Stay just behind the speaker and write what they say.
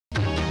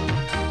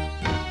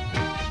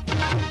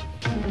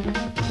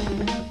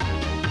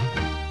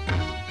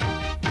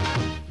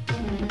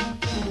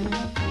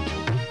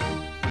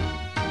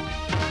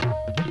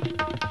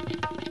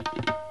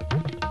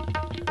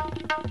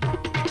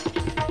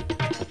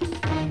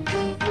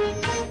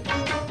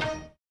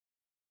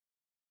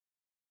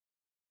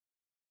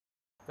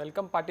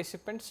Welcome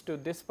participants to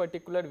this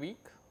particular week.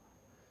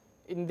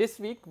 In this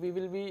week we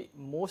will be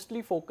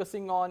mostly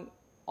focusing on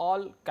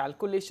all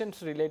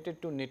calculations related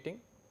to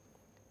knitting.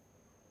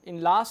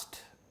 In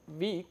last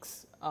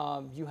weeks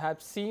you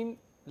have seen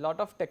lot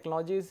of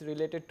technologies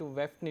related to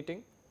weft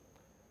knitting,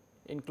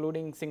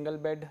 including single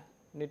bed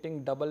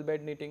knitting, double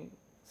bed knitting,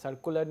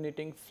 circular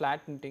knitting,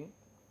 flat knitting.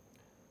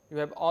 You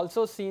have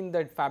also seen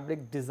that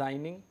fabric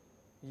designing,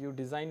 you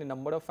design a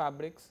number of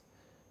fabrics.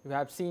 You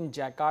have seen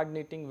jacquard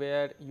knitting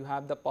where you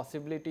have the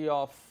possibility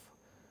of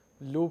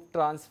loop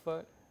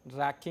transfer,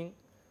 racking.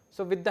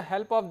 So, with the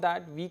help of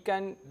that we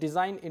can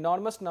design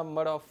enormous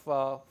number of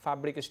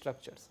fabric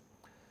structures.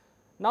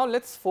 Now,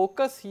 let us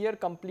focus here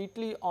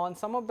completely on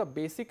some of the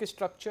basic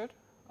structure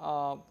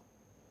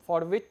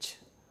for which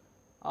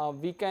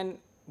we can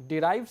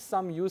derive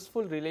some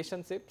useful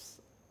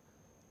relationships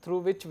through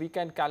which we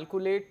can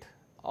calculate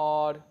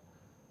or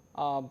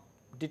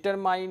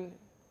determine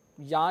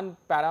yarn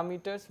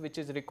parameters which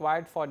is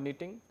required for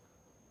knitting,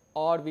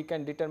 or we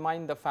can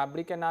determine the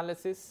fabric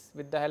analysis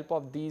with the help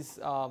of these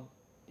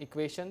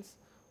equations,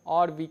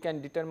 or we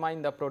can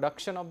determine the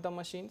production of the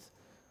machines.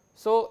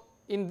 So,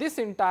 in this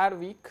entire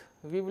week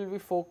we will be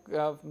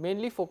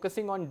mainly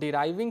focusing on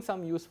deriving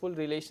some useful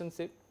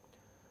relationship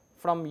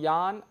from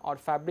yarn or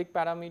fabric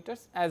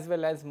parameters as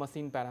well as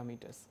machine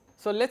parameters.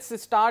 So, let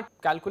us start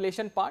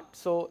calculation part.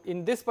 So,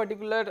 in this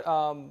particular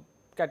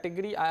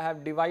category I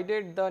have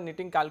divided the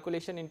knitting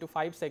calculation into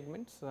 5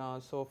 segments.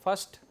 So,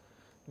 first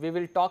we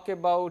will talk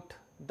about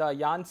the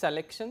yarn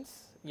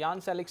selections.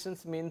 Yarn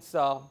selections means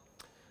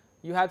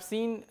you have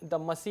seen the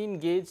machine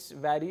gauge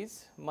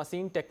varies,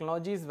 machine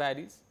technologies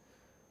varies.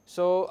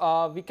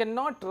 So, we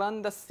cannot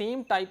run the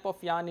same type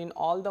of yarn in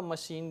all the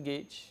machine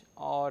gauge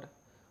or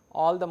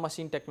all the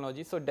machine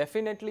technology. So,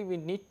 definitely we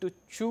need to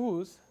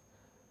choose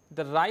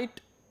the right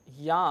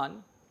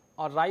yarn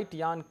or right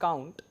yarn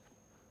count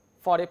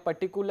for a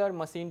particular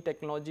machine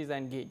technologies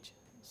and gauge.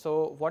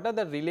 So, what are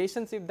the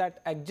relationship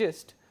that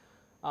exist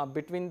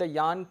between the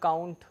yarn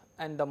count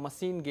and the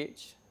machine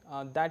gauge,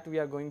 that we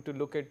are going to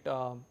look at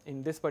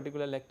in this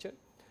particular lecture.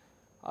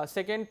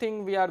 Second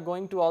thing, we are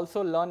going to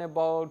also learn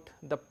about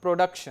the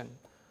production,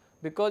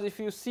 because if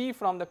you see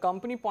from the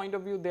company point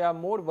of view, they are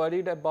more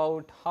worried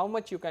about how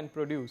much you can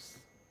produce,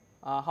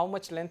 how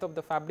much length of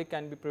the fabric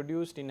can be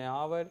produced in an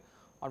hour,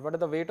 or what are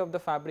the weight of the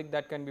fabric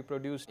that can be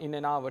produced in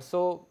an hour.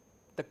 So,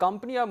 the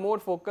company are more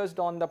focused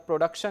on the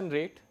production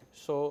rate.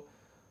 So,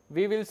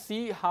 we will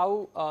see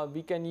how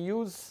we can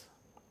use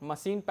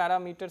machine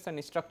parameters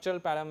and structural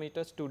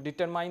parameters to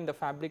determine the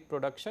fabric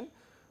production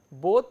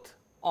both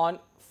on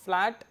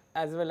flat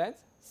as well as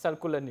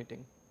circular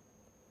knitting.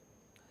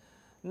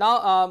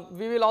 Now,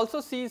 we will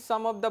also see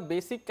some of the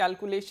basic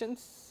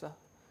calculations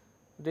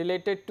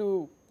related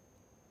to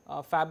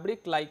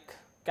fabric, like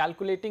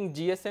calculating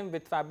GSM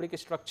with fabric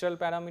structural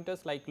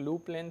parameters like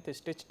loop length,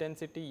 stitch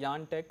density,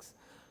 yarn text.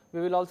 We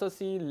will also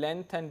see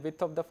length and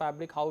width of the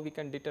fabric, how we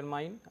can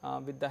determine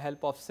with the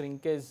help of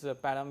shrinkage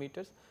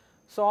parameters.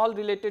 So, all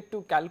related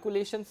to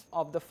calculations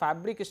of the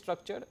fabric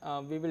structure,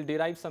 we will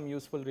derive some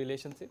useful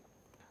relationship.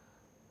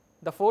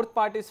 The fourth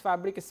part is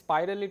fabric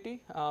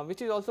spirality,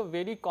 which is also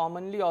very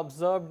commonly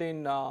observed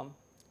in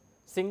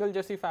single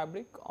jersey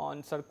fabric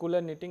on circular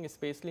knitting,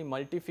 especially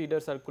multi-feeder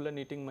circular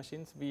knitting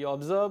machines. We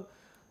observe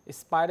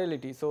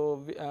spirality.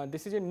 So,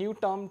 this is a new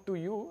term to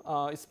you.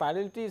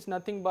 Spirality is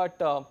nothing but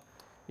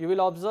you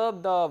will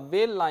observe the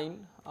veil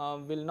line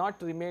will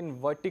not remain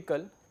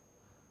vertical,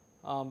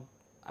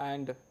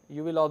 and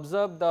you will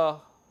observe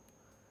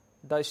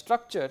the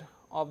structure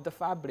of the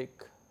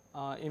fabric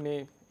in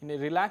a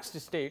relaxed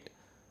state.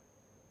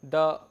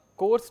 The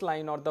course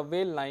line or the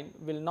veil line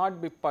will not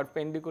be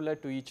perpendicular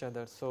to each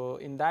other. So,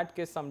 in that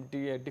case some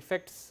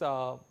defects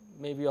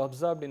may be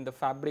observed in the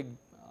fabric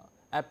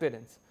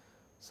appearance.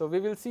 So, we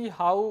will see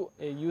how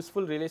a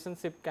useful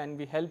relationship can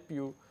be help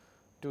you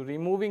to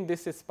removing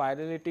this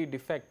spirality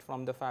defect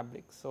from the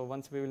fabric. So,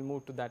 once we will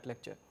move to that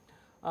lecture.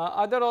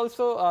 Other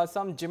also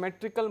some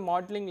geometrical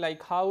modeling,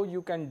 like how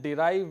you can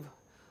derive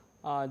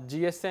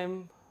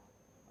GSM,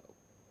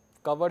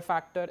 cover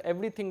factor,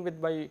 everything with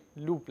by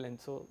loop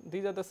length. So,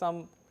 these are the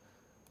some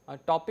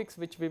topics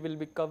which we will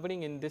be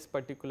covering in this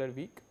particular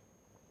week.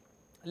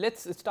 Let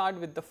us start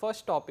with the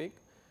first topic,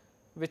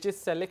 which is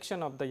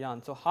selection of the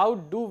yarn. So, how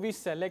do we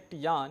select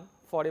yarn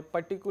for a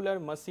particular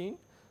machine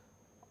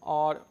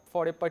or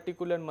for a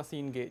particular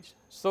machine gauge?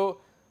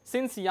 So,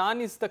 since yarn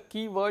is the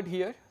key word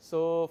here,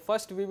 so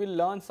first we will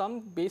learn some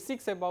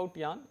basics about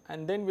yarn,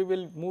 and then we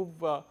will move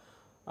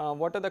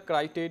what are the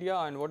criteria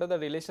and what are the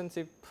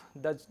relationship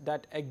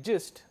that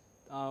exist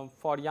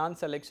for yarn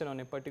selection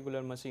on a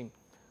particular machine.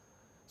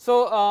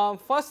 So,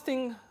 first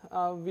thing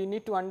we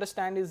need to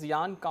understand is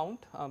yarn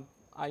count.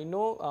 I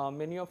know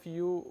many of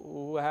you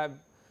who have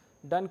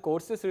done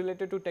courses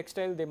related to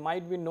textile, they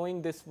might be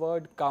knowing this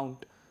word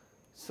count.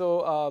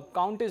 So,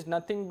 count is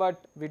nothing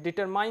but we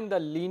determine the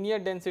linear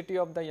density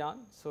of the yarn.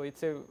 So,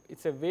 it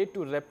is a way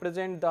to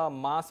represent the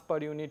mass per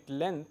unit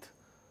length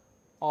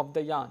of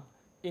the yarn.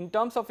 In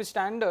terms of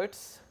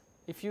standards,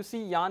 if you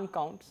see yarn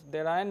counts,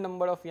 there are a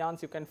number of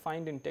yarns you can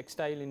find in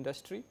textile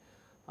industry,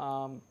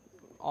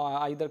 or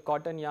either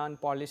cotton yarn,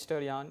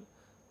 polyester yarn,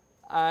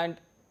 and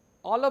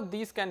all of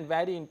these can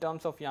vary in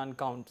terms of yarn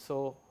count.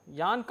 So,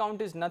 yarn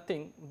count is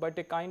nothing but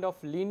a kind of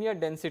linear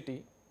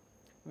density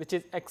which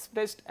is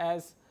expressed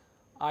as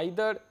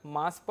either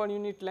mass per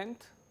unit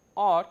length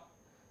or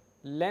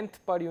length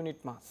per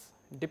unit mass,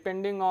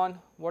 depending on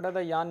what are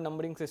the yarn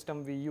numbering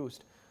system we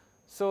used.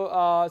 So,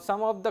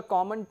 some of the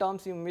common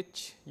terms in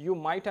which you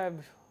might have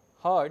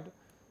heard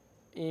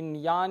in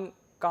yarn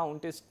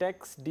count is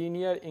tex,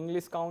 denier,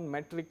 English count,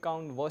 metric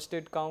count,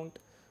 worsted count.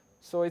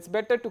 So, it is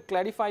better to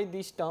clarify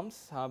these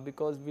terms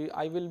because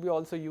I will be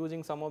also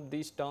using some of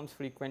these terms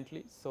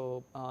frequently.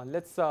 So,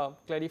 let us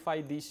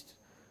clarify these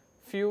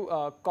few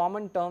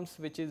common terms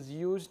which is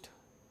used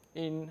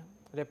in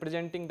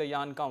representing the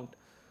yarn count.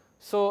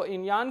 So,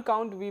 in yarn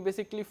count we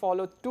basically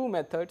follow two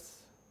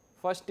methods.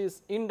 First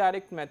is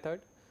indirect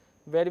method,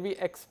 where we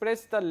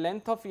express the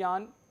length of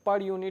yarn per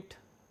unit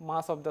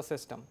mass of the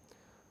system.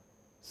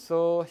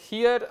 So,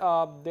 here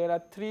there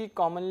are three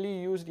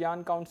commonly used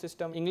yarn count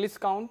system: English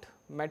count,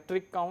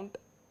 metric count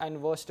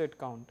and worsted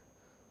count.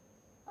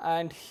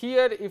 And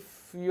here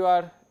if you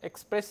are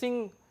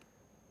expressing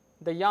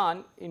the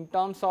yarn in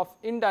terms of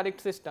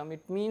indirect system,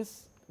 it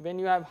means when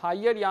you have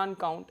higher yarn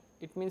count,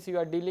 it means you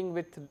are dealing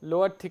with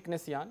lower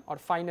thickness yarn or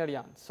finer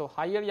yarn. So,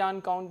 higher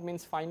yarn count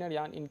means finer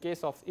yarn in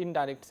case of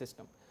indirect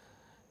system.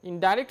 In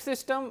direct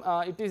system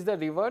it is the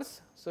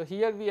reverse. So,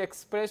 here we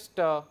expressed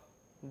the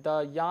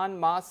yarn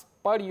mass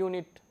per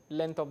unit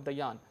length of the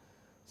yarn.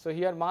 So,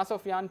 here mass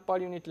of yarn per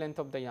unit length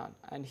of the yarn,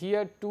 and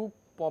here two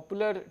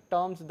popular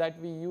terms that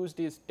we used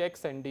is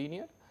tex and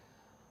denier.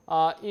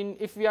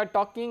 If we are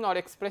talking or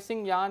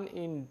expressing yarn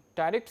in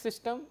direct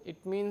system,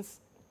 it means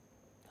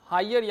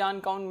higher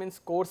yarn count means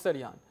coarser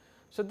yarn.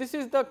 So, this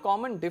is the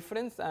common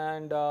difference,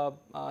 and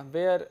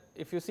where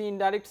if you see in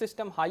direct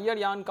system higher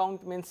yarn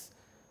count means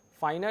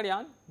finer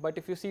yarn, but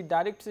if you see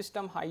direct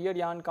system higher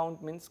yarn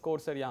count means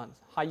coarser yarns,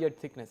 higher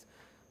thickness.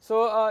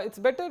 So, it is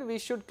better we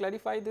should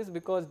clarify this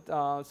because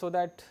so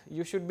that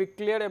you should be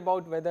clear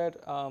about whether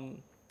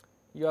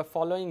you are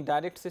following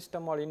direct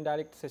system or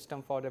indirect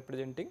system for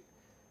representing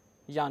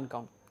yarn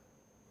count.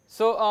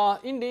 So,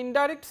 in the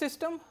indirect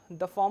system,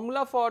 the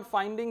formula for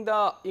finding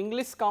the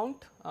English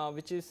count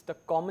which is the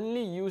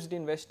commonly used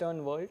in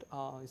western world,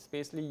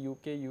 especially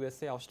UK,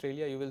 USA,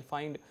 Australia, you will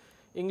find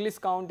English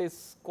count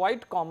is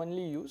quite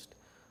commonly used.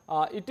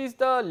 It is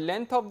the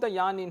length of the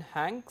yarn in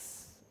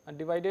hanks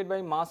divided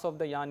by mass of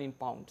the yarn in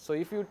pounds. So,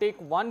 if you take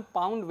 1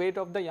 pound weight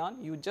of the yarn,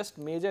 you just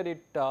measure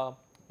it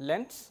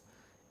lengths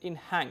in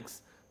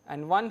hanks,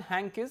 and 1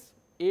 hank is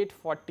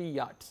 840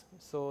 yards.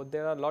 So,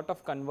 there are a lot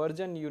of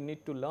conversion you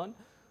need to learn.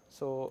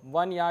 So,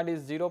 1 yard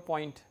is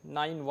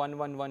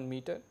 0.9111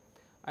 meter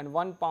and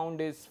 1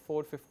 pound is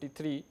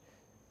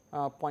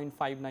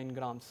 453.59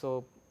 grams.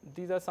 So,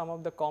 these are some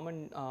of the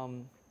common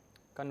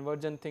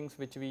conversion things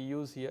which we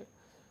use here.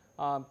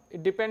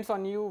 It depends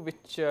on you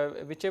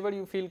whichever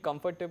you feel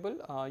comfortable,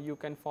 you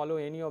can follow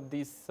any of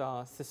these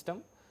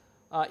system.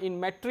 In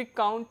metric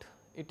count,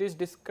 it is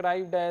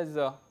described as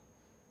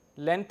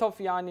length of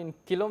yarn in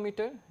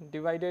kilometer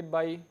divided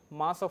by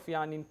mass of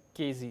yarn in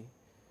kg.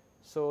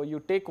 So, you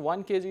take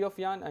 1 kg of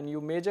yarn and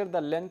you measure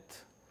the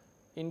length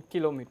in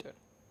kilometer.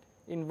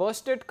 In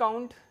worsted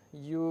count,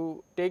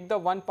 you take the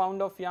 1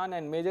 pound of yarn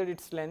and measure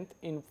its length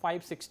in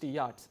 560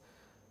 yards.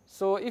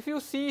 So, if you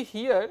see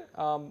here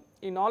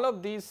in all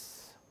of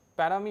these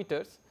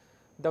parameters,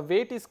 the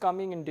weight is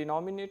coming in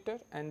denominator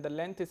and the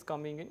length is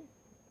coming in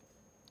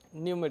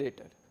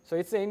numerator. So,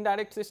 it is an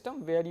indirect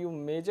system where you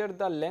measure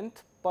the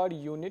length per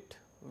unit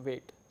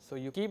weight. So,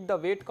 you keep the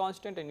weight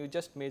constant and you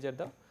just measure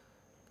the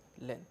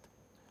length.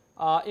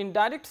 In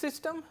direct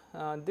system,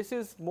 this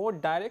is more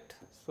direct.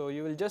 So,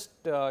 you will just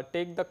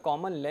take the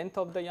common length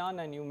of the yarn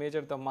and you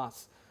measure the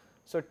mass.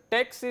 So,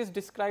 tex is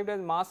described as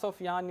mass of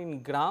yarn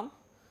in gram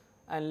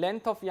and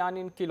length of yarn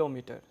in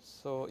kilometer.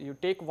 So, you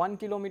take 1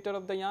 kilometer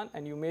of the yarn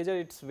and you measure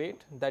its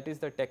weight, that is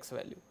the tex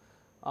value.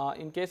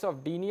 In case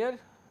of denier,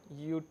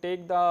 you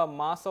take the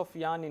mass of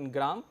yarn in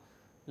gram,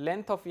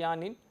 length of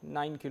yarn in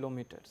 9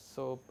 kilometers.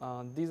 So,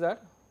 these are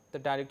the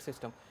direct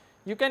system.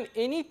 You can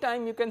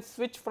anytime you can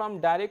switch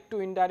from direct to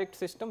indirect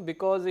system,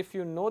 because if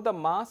you know the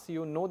mass,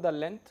 you know the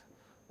length,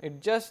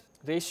 it just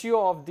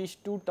ratio of these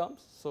two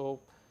terms. So,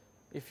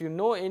 if you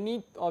know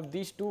any of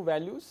these two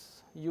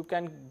values, you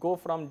can go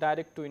from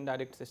direct to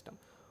indirect system,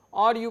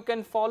 or you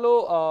can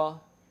follow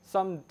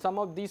some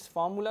of these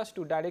formulas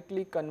to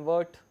directly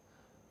convert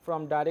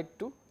from direct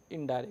to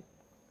indirect.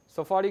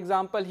 So, for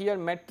example, here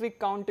metric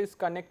count is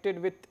connected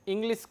with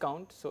English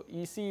count. So,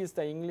 EC is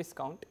the English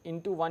count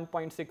into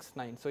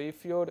 1.69. So,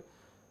 if your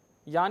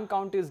yarn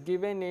count is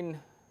given in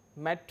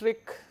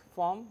metric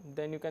form,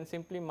 then you can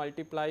simply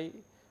multiply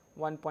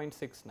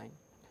 1.69.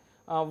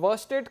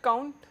 Worsted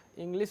count,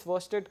 English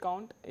worsted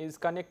count is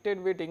connected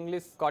with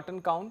English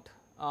cotton count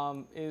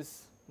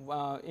is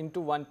into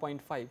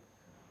 1.5.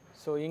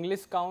 So,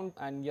 English count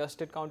and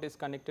worsted count is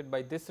connected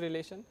by this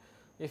relation.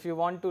 if you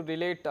want to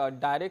relate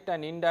direct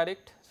and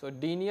indirect, so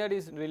denier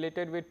is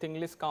related with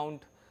English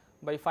count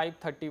by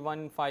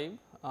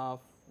 531.5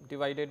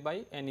 divided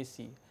by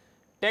NEC.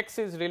 Tex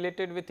is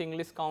related with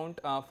English count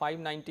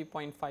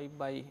 590.5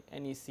 by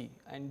NEC,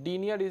 and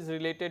denier is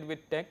related with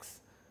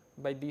tex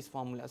by these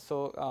formulas.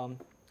 So,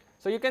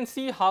 so you can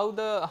see how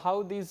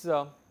these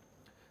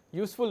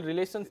useful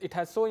relations, it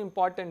has so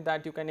important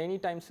that you can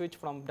anytime switch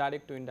from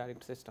direct to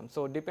indirect system.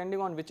 So,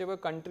 depending on whichever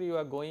country you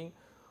are going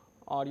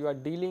or you are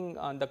dealing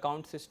on the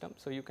count system,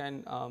 so you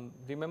can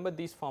remember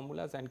these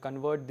formulas and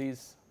convert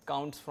these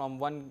counts from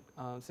one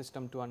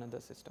system to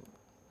another system.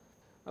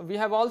 We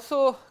have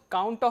also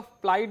count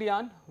of plied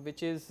yarn,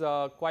 which is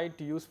quite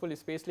useful,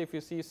 especially if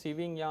you see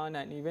sieving yarn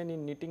and even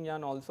in knitting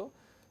yarn also.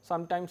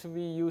 Sometimes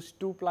we use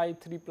 2 ply,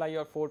 3 ply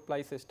or 4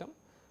 ply system.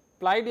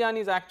 Plied yarn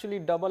is actually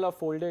double or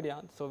folded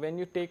yarn. So, when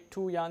you take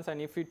 2 yarns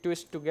and if you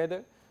twist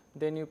together,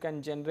 then you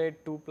can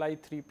generate 2 ply,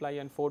 3 ply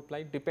and 4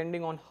 ply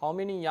depending on how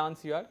many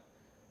yarns you are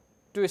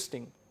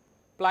twisting.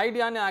 Plied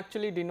yarn is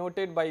actually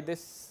denoted by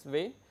this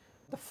way.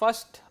 The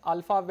first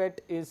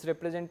alphabet is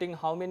representing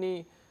how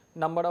many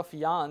number of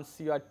yarns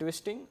you are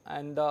twisting,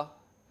 and the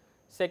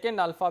second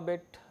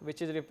alphabet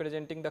which is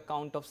representing the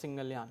count of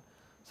single yarn.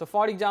 So,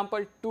 for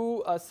example,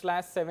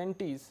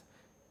 2/70s,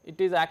 it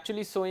is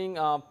actually showing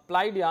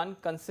plied yarn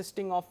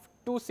consisting of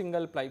 2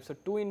 single ply. So,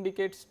 2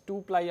 indicates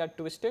 2 ply are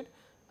twisted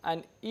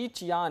and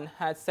each yarn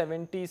has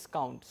 70s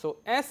count. So,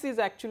 S is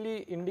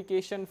actually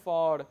indication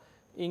for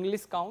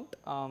English count,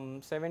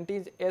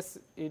 70s S,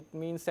 it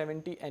means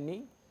 70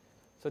 NE.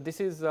 So,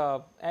 this is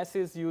S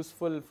is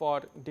useful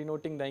for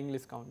denoting the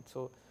English count.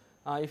 So,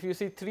 if you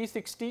see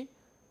 360,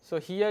 so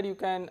here you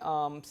can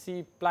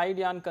see plied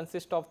yarn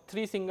consists of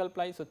 3 single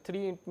ply. So,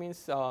 3 it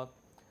means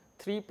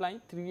 3 ply,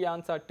 3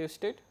 yarns are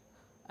twisted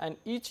and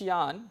each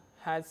yarn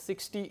has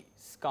 60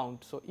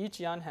 count. So, each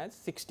yarn has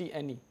 60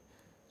 NE.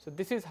 So,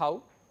 this is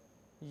how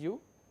you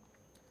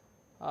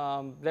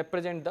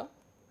represent the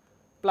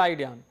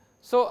plied yarn.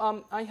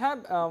 So, I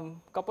have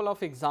couple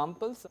of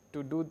examples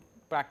to do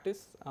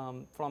practice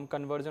from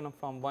conversion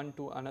from one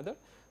to another.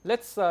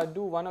 Let us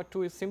do 1 or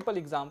 2 simple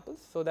examples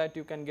so that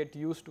you can get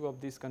used to of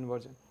this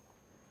conversion.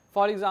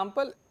 For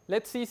example,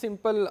 let us see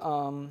simple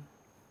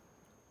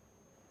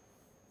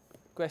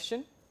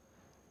question.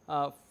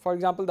 For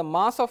example, the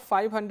mass of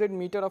 500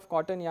 meter of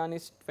cotton yarn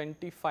is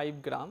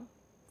 25 gram,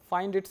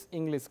 find its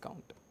English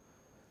count.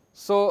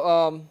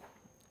 So,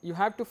 you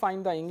have to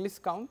find the English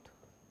count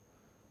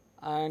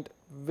and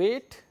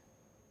weight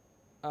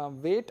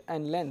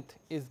and length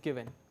is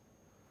given.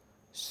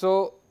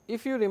 So,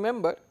 if you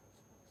remember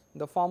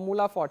the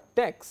formula for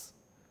tex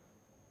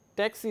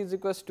is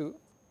equals to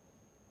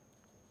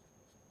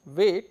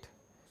weight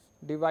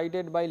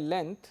divided by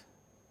length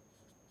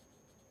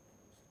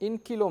in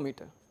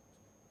kilometer.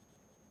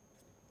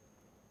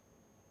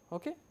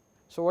 Okay.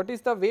 So, what is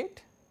the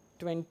weight?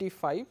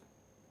 25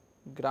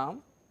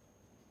 gram.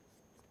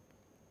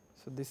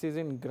 So, this is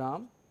in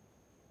gram,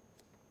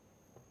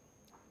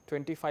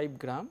 25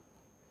 gram.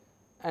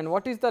 And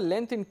what is the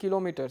length in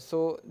kilometer?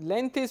 So,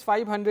 length is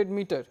 500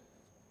 meter,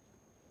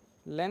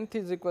 length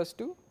is equals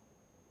to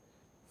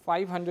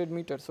 500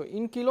 meter. So,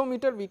 in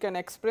kilometer we can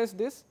express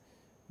this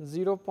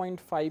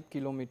 0.5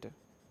 kilometer.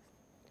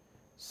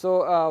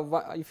 So,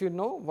 if you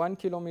know 1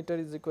 kilometer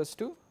is equals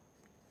to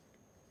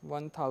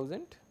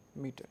 1000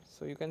 meter.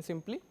 So, you can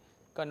simply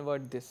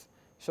convert this.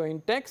 So, in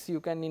text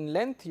you can, in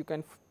length you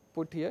can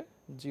put here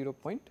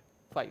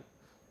 0.5.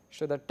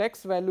 So, the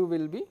text value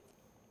will be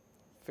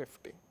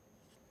 50.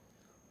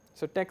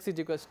 So, text is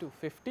equals to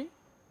 50,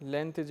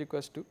 length is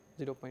equals to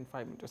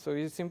 0.5 meter. So,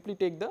 you simply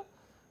take the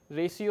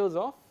ratios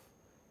of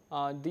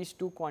these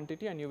two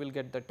quantity and you will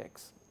get the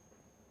text.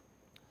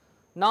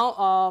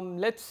 Now,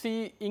 let us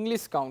see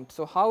English count.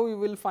 So, how we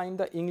will find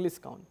the English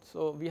count?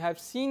 So, we have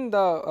seen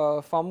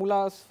the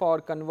formulas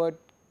for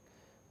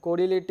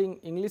correlating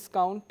English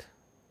count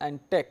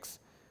and text.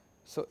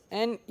 So,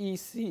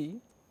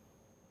 NEC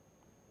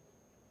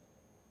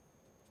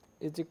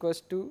is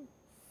equals to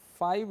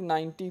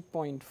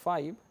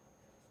 590.5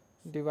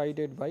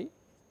 divided by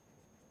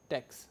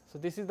text. So,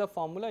 this is the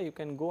formula, you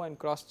can go and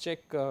cross check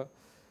the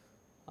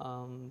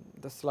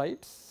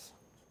slides.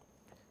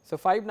 So,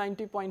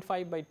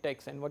 590.5 by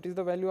text, and what is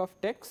the value of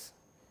text?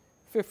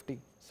 50.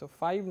 So,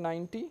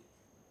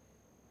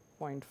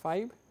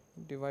 590.5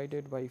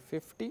 divided by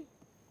 50.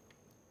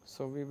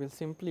 So, we will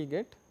simply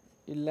get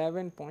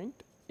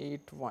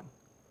 11.81.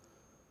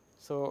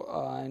 So,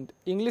 and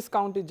English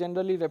count is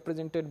generally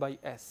represented by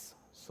S.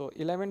 So,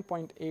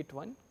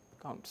 11.81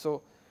 count.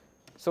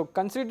 So,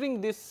 considering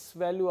this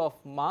value of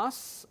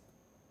mass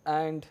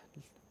and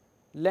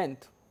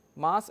length,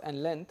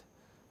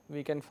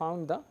 we can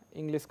find the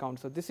English count.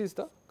 So, this is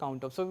the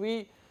count of. So,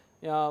 we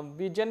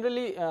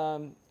generally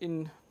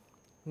in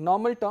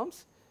normal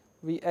terms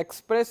we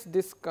express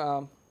this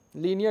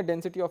linear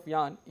density of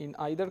yarn in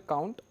either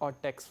count or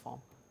text form.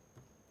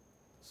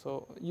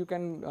 So, you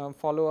can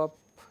follow up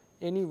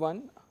any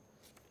one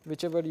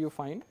whichever you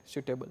find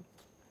suitable.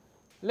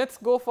 Let us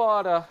go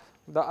for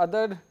the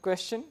other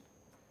question.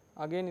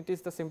 Again it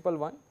is the simple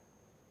one.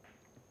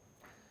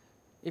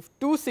 if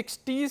two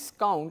 60s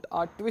count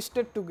are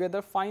twisted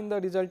together, find the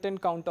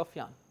resultant count of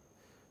yarn.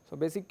 So,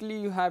 basically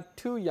you have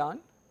 2 yarn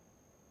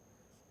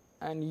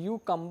and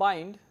you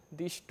combined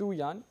these 2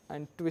 yarn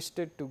and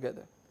twisted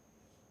together.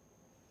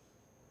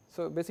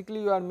 So,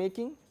 basically you are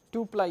making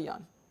 2 ply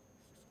yarn.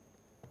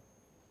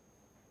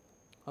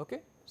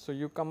 Okay. So,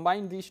 you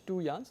combine these 2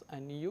 yarns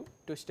and you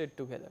twist it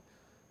together.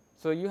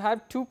 So, you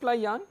have 2 ply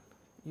yarn,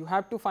 you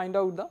have to find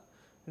out the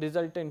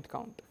resultant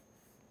count.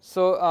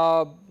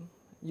 So,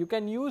 you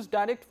can use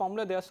direct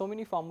formula. There are so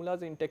many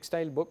formulas in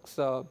textile books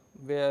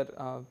where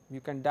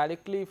you can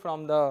directly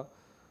from the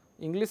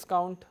English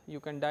count, you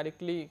can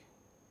directly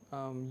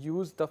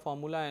use the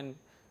formula and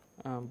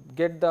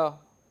get the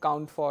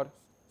count for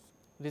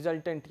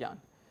resultant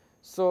yarn.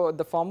 So,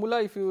 the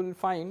formula if you will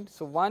find,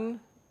 so 1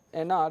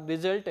 NR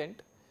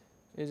resultant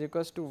is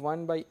equals to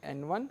 1 by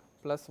N1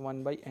 plus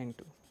 1 by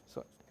N2.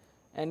 So,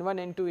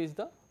 N1 N2 is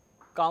the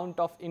count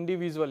of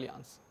individual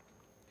yarns.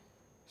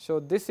 So,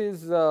 this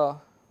is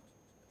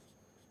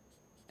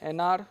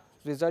NR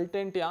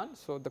resultant yarn.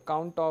 So, the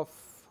count of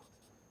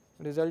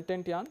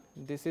resultant yarn,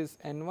 this is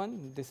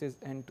N1, this is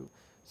N2.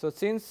 So,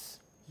 since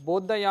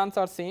both the yarns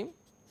are same,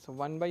 so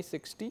 1 by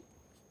 60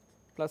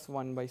 plus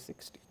 1 by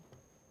 60.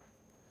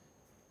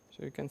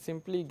 So, you can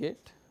simply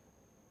get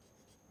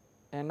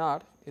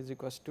NR is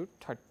equals to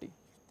 30.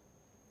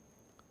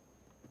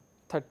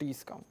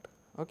 30s count.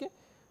 Okay.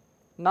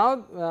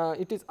 Now,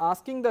 it is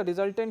asking the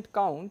resultant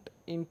count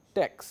in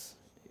tex.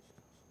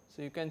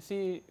 So, you can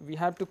see we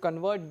have to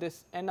convert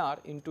this NR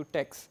into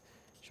tex.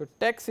 So,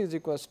 tex is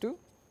equals to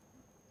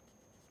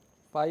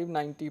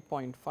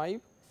 590.5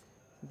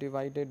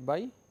 divided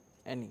by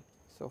NE.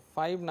 So,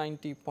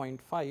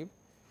 590.5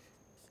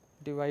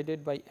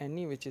 divided by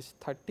NE, which is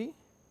 30.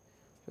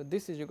 So,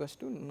 this is equals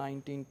to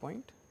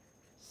 19.68.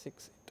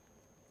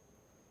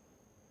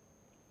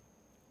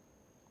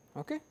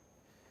 Okay.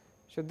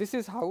 So, this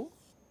is how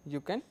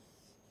you can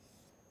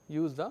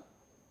use the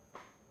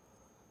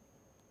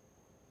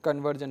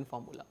conversion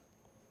formula.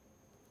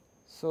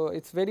 So,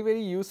 it is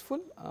very useful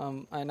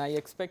and I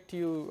expect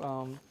you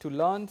to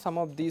learn some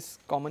of these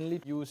commonly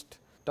used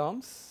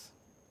terms.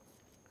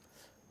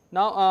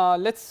 Now,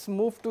 let us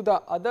move to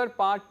the other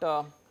part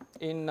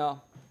in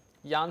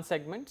yarn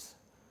segments.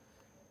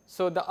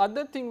 So, the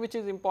other thing which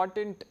is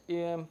important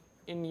in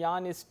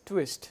yarn is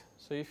twist.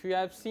 So, if you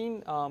have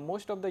seen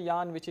most of the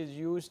yarn which is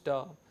used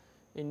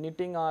in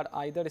knitting are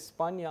either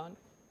spun yarn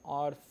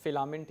or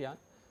filament yarn,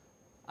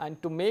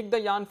 and to make the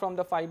yarn from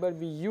the fiber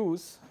we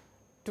use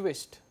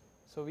twist.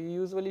 So, we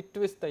usually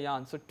twist the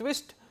yarn. So,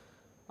 twist,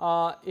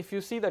 if you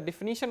see the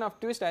definition of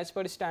twist as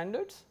per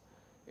standards,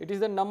 it is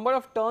the number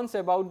of turns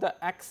about the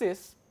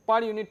axis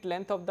per unit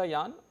length of the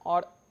yarn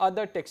or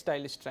other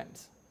textile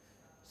strands.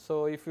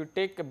 So, if you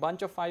take a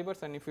bunch of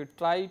fibers and if you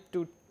try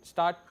to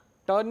start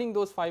turning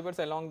those fibers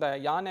along the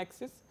yarn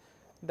axis,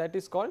 that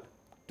is called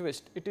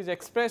twist. It is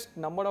expressed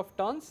number of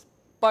turns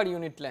per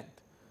unit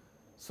length.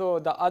 So,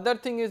 the other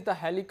thing is the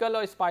helical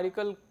or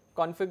spherical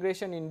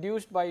configuration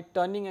induced by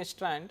turning a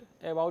strand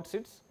about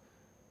its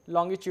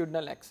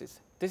longitudinal axis.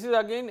 This is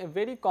again a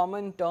very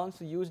common terms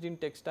used in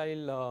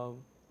textile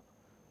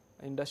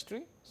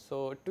industry.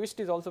 So, twist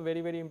is also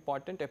very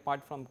important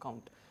apart from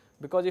count,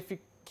 because if you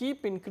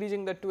keep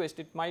increasing the twist,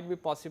 it might be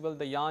possible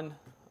the yarn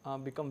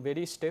become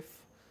very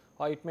stiff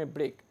or it may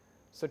break.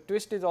 So,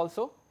 twist is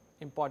also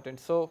important.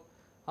 So,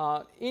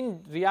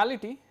 in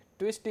reality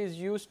twist is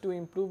used to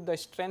improve the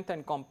strength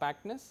and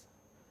compactness,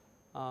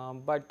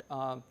 but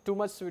too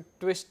much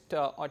twist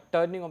or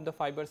turning of the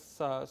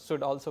fibers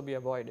should also be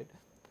avoided.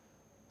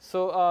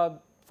 So,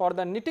 for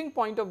the knitting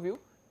point of view,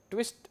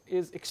 twist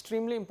is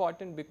extremely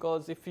important,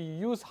 because if you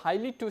use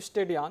highly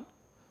twisted yarn,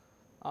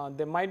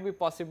 there might be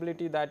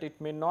possibility that it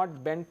may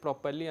not bend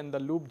properly and the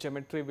loop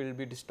geometry will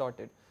be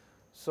distorted.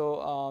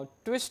 So,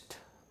 twist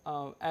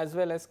as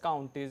well as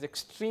count is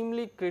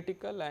extremely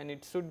critical and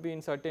it should be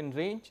in certain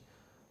range,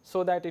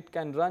 so that it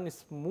can run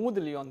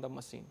smoothly on the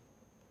machine.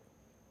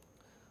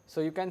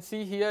 So, you can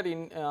see here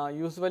in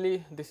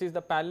usually this is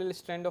the parallel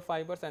strand of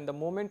fibers, and the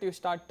moment you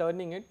start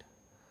turning it,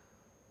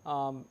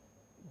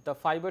 the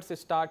fibers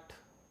start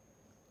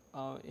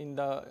in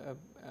the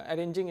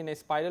arranging in a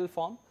spiral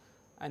form,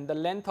 and the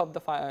length of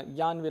the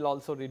yarn will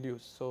also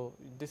reduce. So,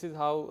 this is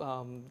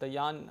how the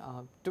yarn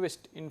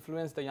twist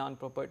influence the yarn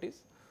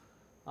properties.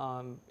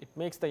 It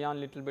makes the yarn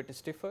little bit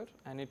stiffer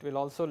and it will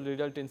also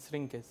result in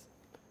shrinkage.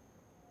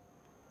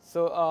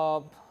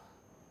 So,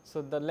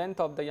 so the length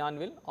of the yarn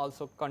will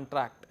also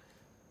contract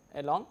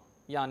along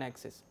yarn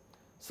axis.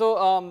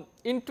 So,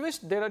 in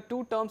twist there are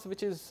two terms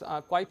which is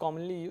quite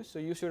commonly used. So,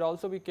 you should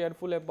also be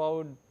careful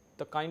about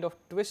the kind of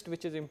twist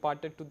which is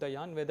imparted to the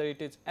yarn, whether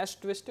it is S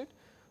twisted.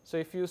 So,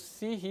 if you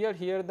see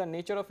here the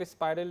nature of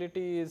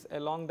spirality is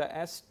along the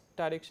S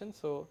direction.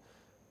 So,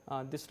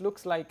 this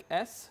looks like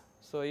S.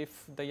 So,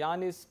 if the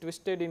yarn is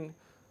twisted in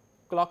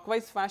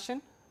clockwise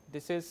fashion,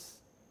 this is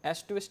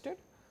S twisted,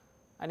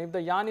 and if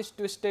the yarn is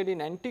twisted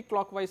in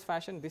anti-clockwise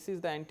fashion, this is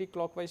the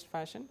anti-clockwise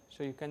fashion.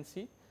 So, you can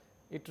see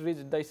it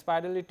the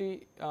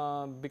spirality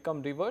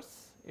become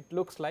reverse, it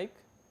looks like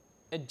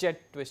a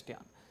jet twist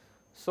yarn.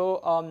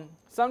 So,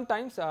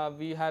 sometimes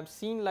we have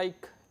seen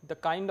like the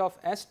kind of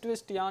S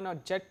twist yarn or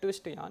jet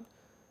twist yarn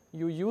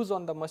you use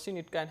on the machine,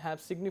 it can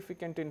have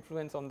significant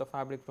influence on the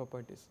fabric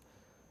properties.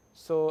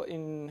 So,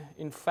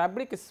 in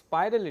fabric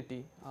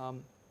spirality,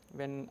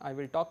 when I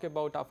will talk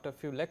about after a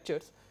few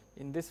lectures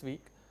in this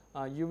week,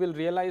 you will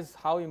realize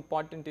how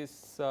important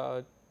is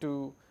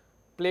to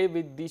play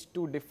with these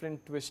two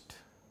different twist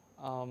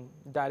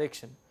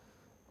direction.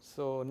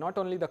 So, not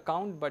only the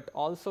count, but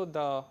also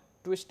the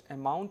twist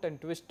amount and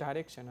twist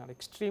direction are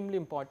extremely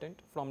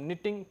important from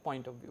knitting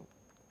point of view.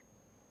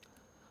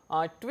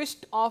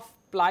 Twist of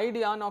plied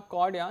yarn or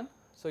cord yarn.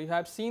 So, you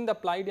have seen the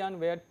plied yarn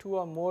where two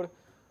or more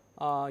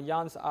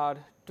yarns are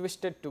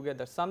twisted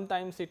together.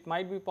 Sometimes it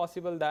might be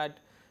possible that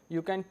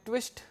you can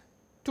twist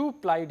two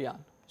plied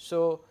yarn.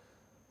 So,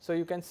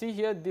 you can see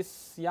here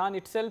this yarn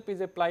itself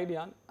is a plied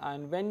yarn,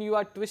 and when you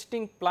are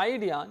twisting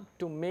plied yarn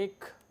to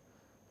make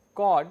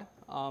cord,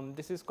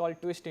 this is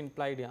called twist in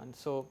plied yarn.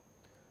 So,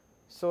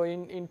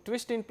 in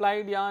twist in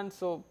plied yarn,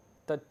 so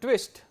the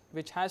twist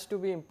which has to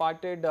be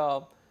imparted,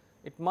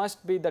 it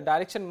must be, the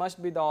direction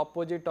must be the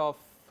opposite of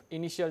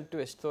initial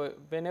twist. So,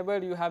 whenever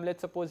you have, let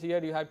us suppose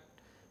here you have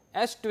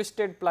S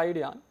twisted plied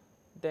yarn,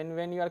 then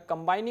when you are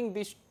combining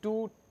these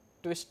two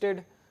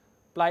twisted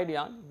plied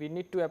yarn, we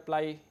need to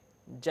apply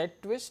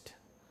jet twist,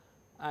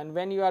 and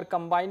when you are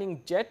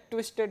combining jet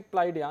twisted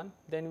plied yarn,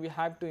 then we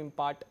have to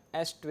impart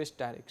S twist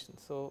direction.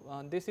 So,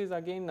 this is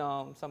again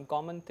some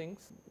common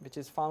things which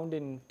is found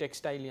in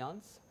textile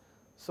yarns.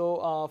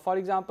 So, for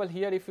example,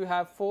 here if you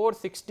have 4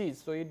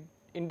 60s, so it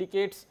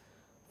indicates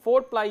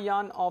 4 ply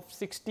yarn of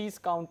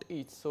 60s count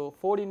each. So,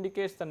 4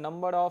 indicates the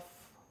number of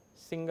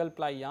single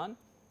ply yarn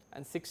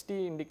and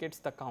 60 indicates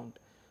the count.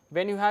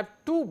 When you have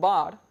 2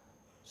 bar,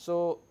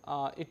 so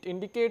it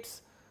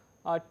indicates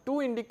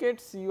 2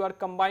 indicates you are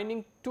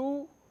combining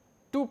 2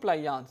 ply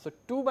yarn. So,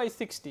 2 by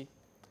 60.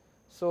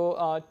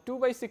 So, 2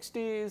 by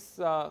 60 is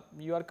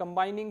you are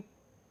combining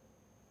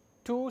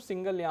 2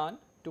 single yarn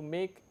to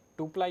make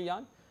 2 ply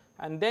yarn,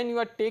 and then you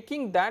are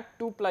taking that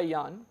 2 ply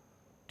yarn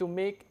to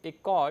make a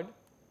cord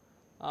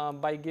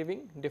by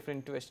giving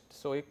different twists.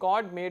 So, a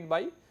cord made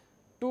by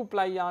 2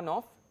 ply yarn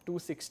of 2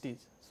 60s.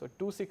 So,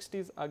 2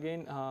 60s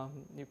again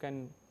you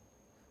can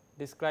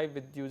describe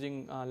with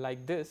using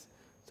like this.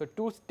 So,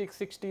 2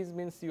 60s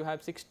means you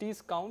have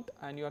 60s count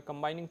and you are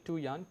combining 2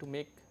 yarn to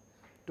make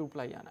 2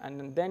 ply yarn,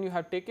 and then you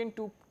have taken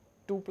 2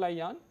 ply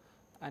yarn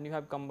and you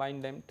have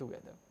combined them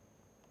together.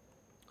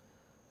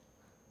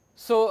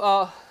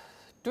 So,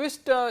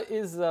 twist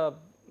is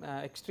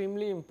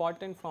extremely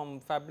important from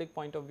fabric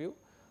point of view.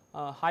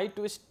 High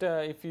twist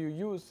if you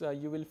use,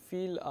 you will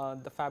feel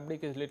the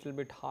fabric is little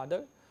bit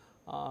harder,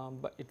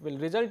 but it will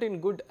result in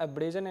good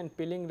abrasion and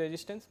pilling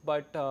resistance,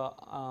 but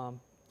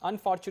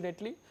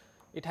unfortunately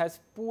it has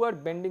poor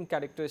bending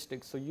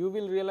characteristics. So, you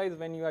will realize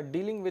when you are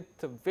dealing with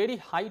very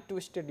high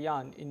twisted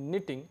yarn in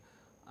knitting,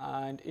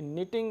 and in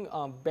knitting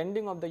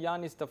bending of the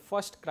yarn is the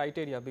first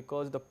criteria,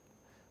 because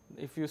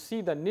if you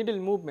see the needle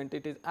movement,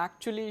 it is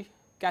actually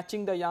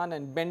catching the yarn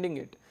and bending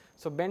it.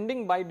 So,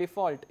 bending by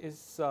default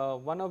is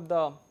one of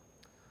the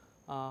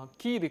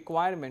key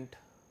requirement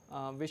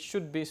which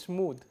should be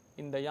smooth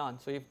in the yarn.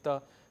 So, if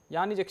the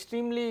yarn is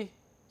extremely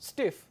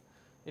stiff,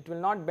 it will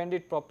not bend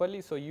it properly.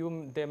 So,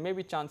 there may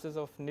be chances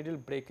of needle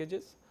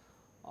breakages,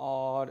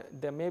 or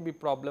there may be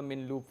problem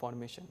in loop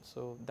formation.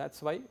 So, that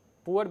is why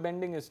poor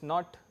bending is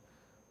not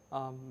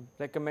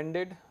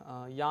recommended.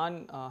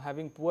 Yarn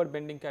having poor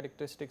bending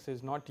characteristics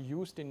is not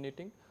used in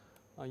knitting.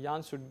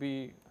 Yarn should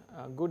be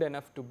good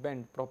enough to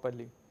bend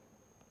properly.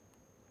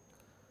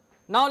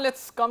 Now, let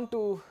us come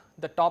to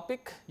the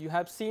topic. You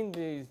have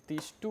seen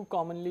these two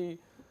commonly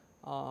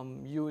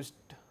used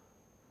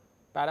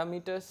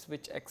parameters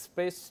which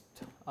expressed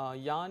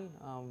yarn,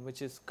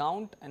 which is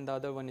count, and the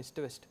other one is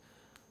twist.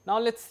 Now,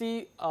 let us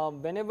see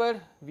whenever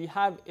we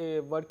have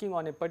working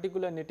on a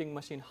particular knitting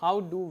machine, how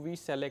do we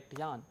select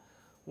yarn,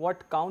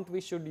 what count we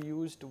should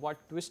use, what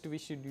twist we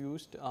should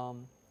use.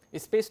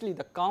 Especially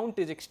the count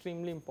is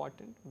extremely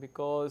important,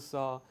 because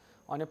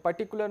on a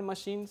particular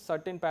machine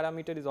certain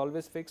parameter is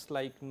always fixed,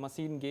 like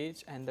machine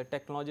gauge and the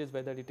technologies,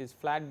 whether it is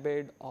flat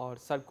bed or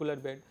circular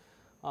bed,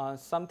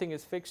 something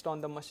is fixed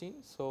on the machine.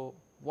 So,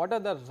 what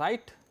are the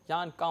right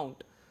yarn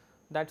count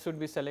that should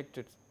be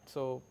selected.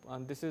 So,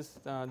 this is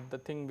the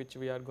thing which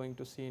we are going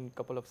to see in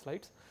couple of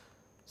slides.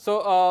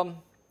 So,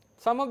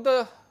 some of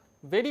the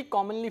very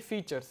commonly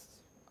features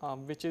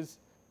which is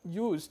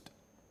used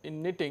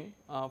in knitting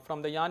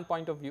from the yarn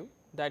point of view,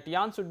 that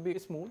yarn should be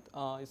smooth,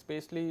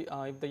 especially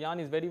if the yarn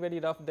is very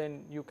rough,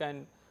 then you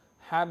can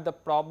have the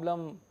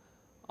problem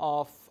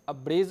of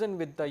abrasion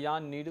with the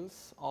yarn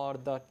needles or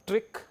the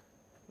trick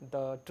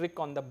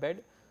on the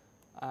bed,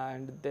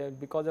 and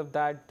because of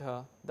that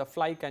the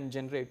fly can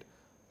generate.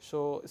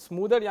 So,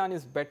 smoother yarn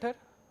is better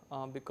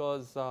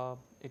because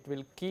it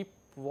will keep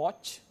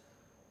watch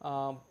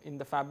in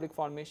the fabric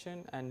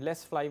formation, and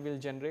less fly will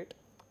generate,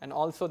 and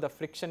also the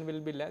friction will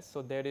be less.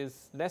 So, there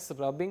is less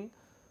rubbing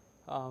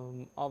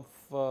of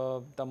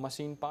the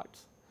machine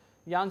parts,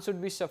 yarn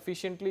should be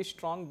sufficiently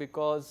strong,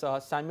 because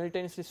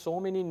simultaneously so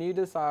many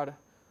needles are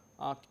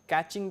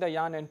catching the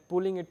yarn and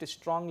pulling it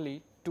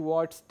strongly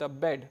towards the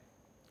bed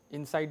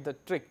inside the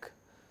trick.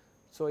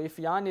 So, if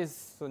yarn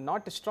is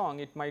not strong,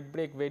 it might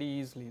break very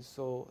easily.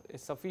 So, a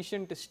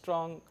sufficient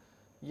strong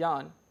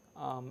yarn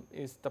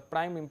is the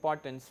prime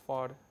importance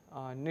for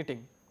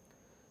knitting.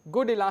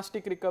 Good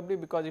elastic recovery,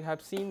 because you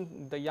have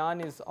seen the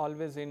yarn is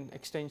always in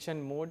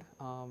extension mode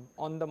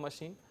on the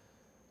machine.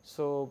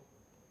 So,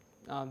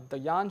 the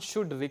yarn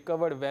should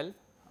recover well,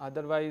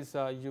 otherwise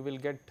you will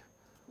get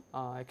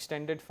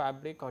extended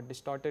fabric or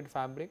distorted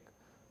fabric.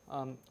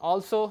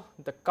 Also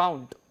the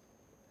count,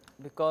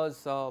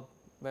 because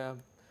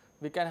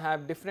we can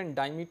have different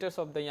diameters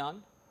of the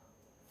yarn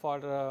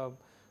for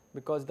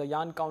because the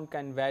yarn count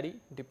can vary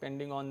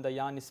depending on the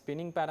yarn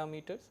spinning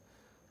parameters.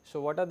 So,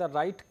 what are the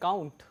right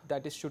count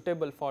that is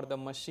suitable for the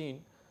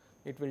machine?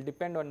 It will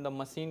depend on the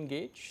machine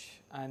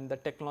gauge and the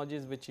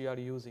technologies which you are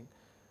using.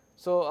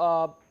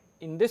 So,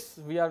 in this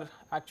we are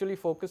actually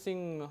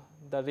focusing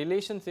the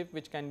relationship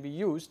which can be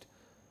used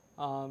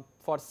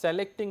for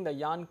selecting the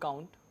yarn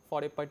count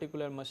for a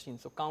particular machine.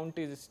 So, count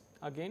is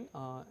again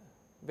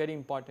very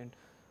important.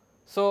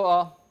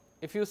 So,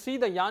 if you see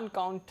the yarn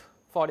count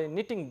for a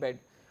knitting bed,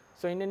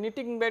 so in a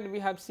knitting bed we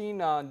have seen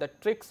the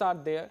tricks are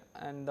there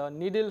and the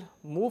needle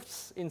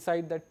moves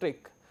inside the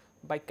trick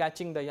by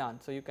catching the yarn.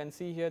 So, you can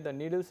see here the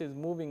needles is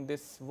moving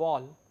this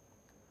wall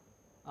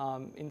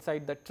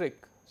inside the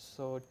trick.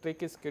 So,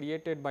 trick is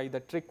created by the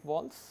trick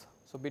walls.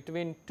 So,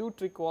 between two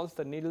trick walls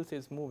the needles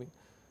is moving.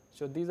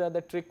 So, these are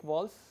the trick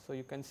walls. So,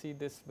 you can see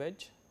this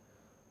wedge.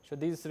 So,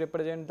 these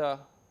represent the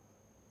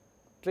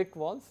trick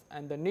walls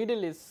and the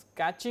needle is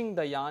catching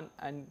the yarn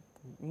and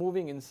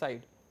moving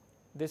inside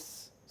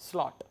this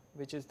slot,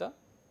 which is the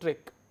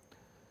trick.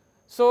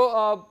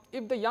 So,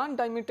 if the yarn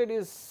diameter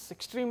is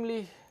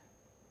extremely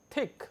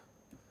thick,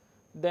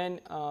 then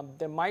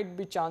there might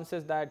be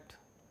chances that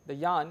the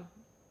yarn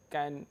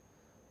can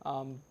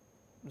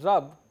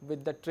rub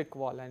with the trick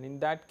wall, and in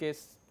that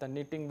case the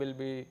knitting will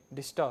be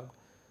disturbed.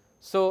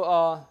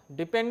 So,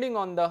 depending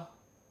on the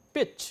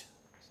pitch,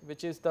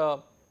 which is the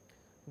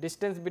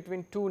distance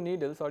between two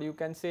needles, or you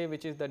can say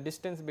which is the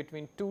distance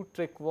between two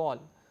trick wall,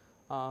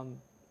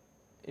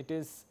 it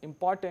is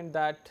important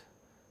that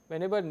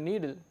whenever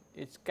needle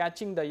is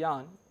catching the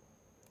yarn,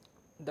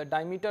 the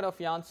diameter of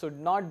yarn should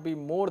not be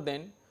more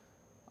than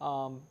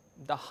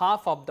the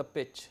half of the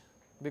pitch,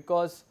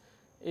 because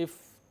if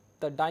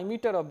the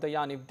diameter of the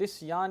yarn, if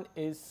this yarn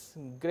is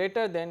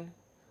greater than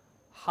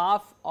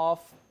half of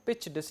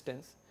pitch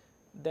distance,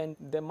 then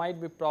there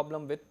might be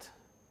problem with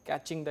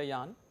catching the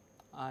yarn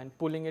and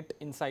pulling it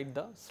inside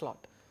the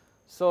slot.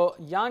 So,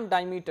 yarn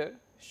diameter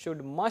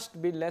must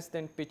be less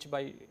than pitch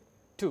by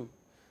 2.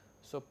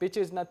 So, pitch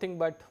is nothing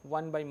but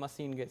 1 by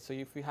machine gauge. So,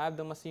 if you have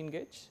the machine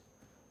gauge,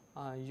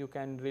 you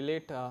can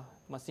relate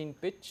machine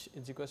pitch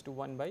is equals to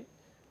 1 by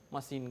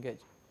machine gauge.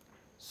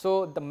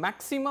 So, the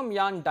maximum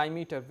yarn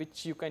diameter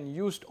which you can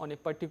use on a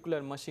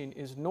particular machine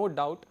is no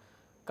doubt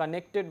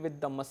connected with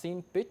the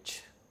machine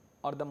pitch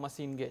or the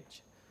machine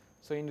gauge.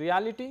 So, in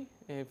reality,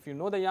 if you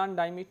know the yarn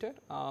diameter,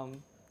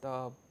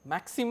 the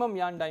maximum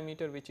yarn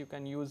diameter which you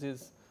can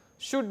use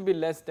should be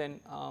less than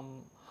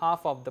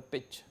half of the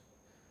pitch.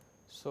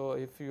 So,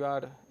 if you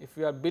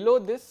are below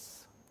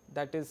this,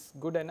 that is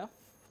good enough.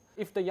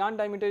 If the yarn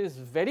diameter is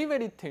very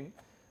thin,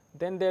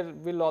 then there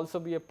will also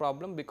be a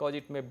problem, because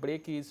it may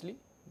break easily,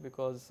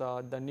 because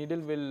the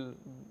needle will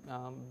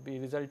be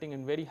resulting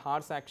in very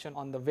harsh action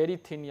on the very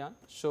thin yarn.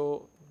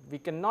 So, we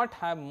cannot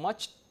have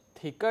much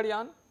thicker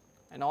yarn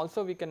and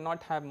also we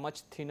cannot have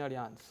much thinner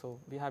yarn. So,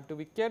 we have to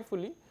be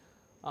carefully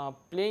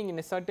playing in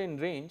a certain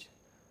range,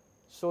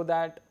 so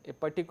that a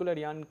particular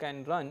yarn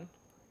can run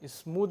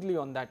smoothly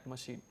on that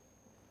machine.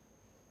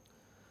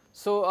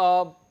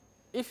 So,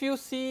 if you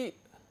see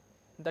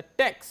the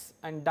text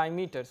and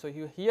diameter, so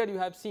here you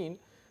have seen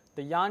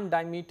the yarn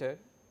diameter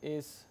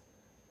is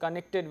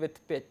connected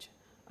with pitch,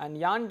 and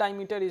yarn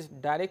diameter is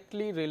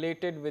directly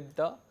related with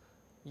the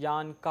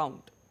yarn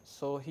count.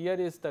 So, here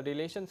is the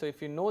relation. So,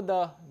 if you know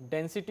the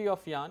density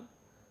of yarn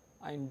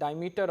and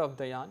diameter of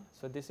the yarn,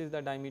 so this is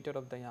the diameter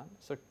of the yarn.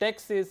 So,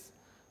 text is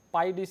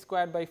pi d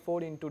square by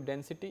 4 into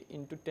density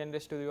into 10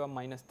 raised to the power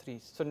minus 3.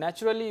 So,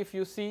 naturally if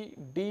you see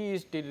d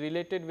is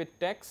related with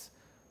text.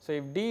 So,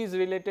 if d is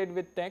related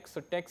with text,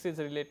 so text is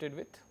related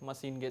with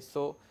machine gauge.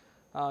 So,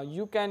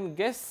 you can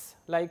guess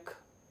like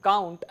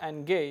count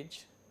and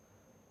gauge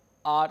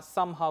are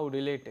somehow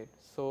related.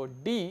 So,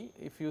 d,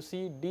 if you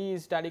see d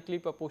is directly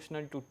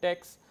proportional to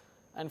text,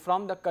 and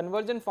from the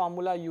conversion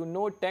formula you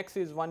know text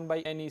is 1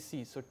 by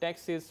NEC. So,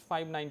 text is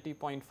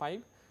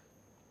 590.5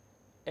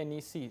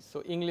 NEC.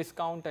 So, English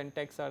count and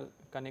text are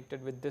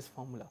connected with this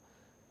formula.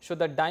 So,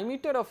 the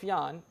diameter of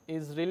yarn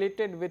is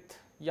related with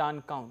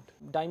yarn count.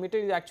 Diameter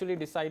is actually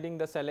deciding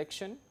the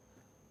selection,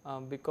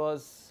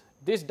 because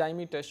this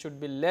diameter should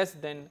be less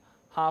than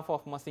half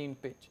of machine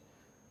pitch.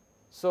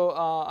 So,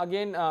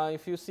 again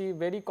if you see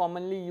very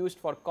commonly used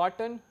for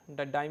cotton,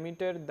 the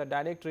diameter, the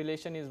direct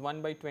relation is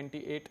 1 by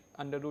 28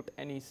 under root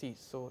NEC.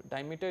 So,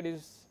 diameter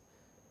is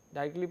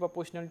directly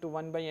proportional to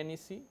 1 by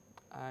NEC,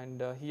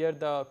 and here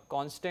the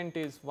constant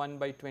is 1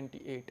 by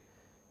 28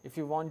 if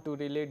you want to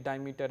relate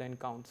diameter and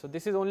count. So,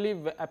 this is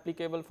only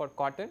applicable for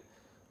cotton.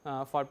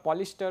 For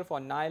polyester, for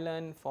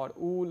nylon, for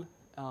wool,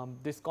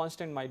 this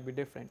constant might be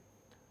different.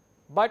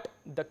 But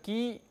the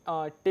key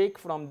take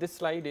from this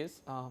slide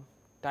is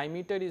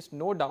diameter is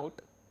no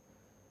doubt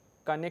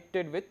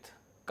connected with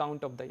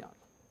count of the yarn.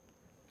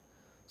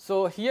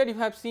 So, here you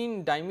have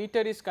seen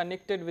diameter is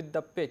connected with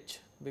the pitch,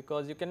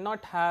 because you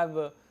cannot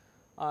have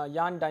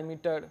yarn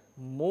diameter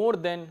more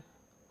than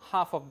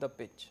half of the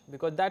pitch,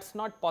 because that is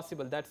not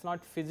possible, that is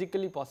not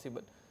physically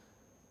possible,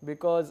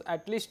 because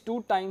at least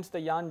 2 times the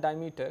yarn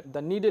diameter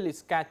the needle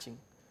is catching.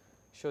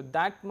 So,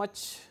 that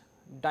much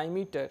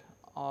diameter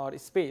or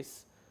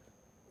space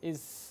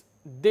is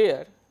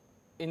there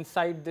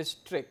inside this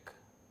trick.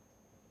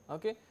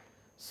 Okay.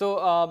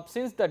 So,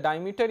 since the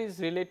diameter is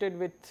related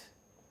with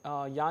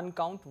yarn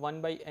count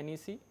 1 by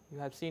NEC, you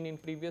have seen in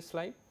previous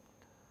slide,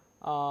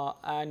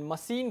 and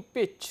machine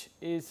pitch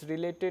is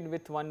related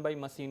with 1 by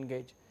machine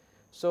gauge.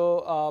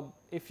 So,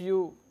 if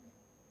you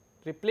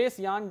replace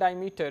yarn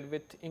diameter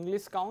with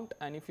English count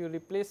and if you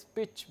replace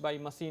pitch by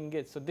machine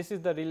gauge, so this is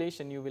the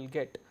relation you will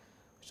get.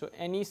 So,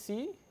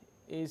 NEC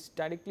is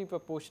directly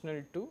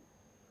proportional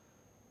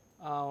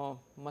to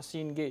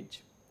machine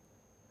gauge.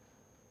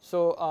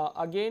 So,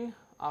 again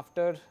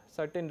after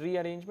certain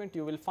rearrangement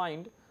you will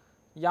find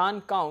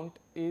yarn count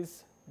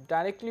is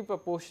directly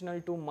proportional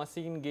to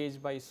machine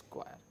gauge by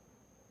square.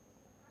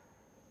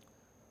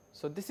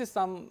 So, this is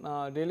some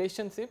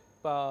relationship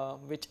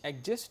which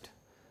exists.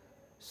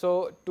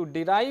 So, to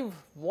derive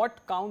what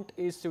count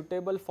is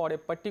suitable for a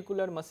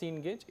particular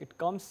machine gauge, it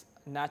comes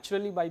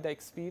naturally by the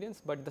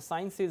experience, but the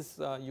science is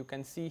you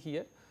can see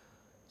here.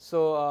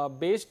 So,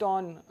 based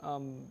on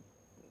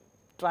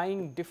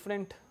trying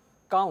different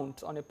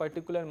counts on a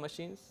particular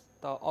machines,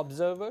 the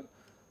observer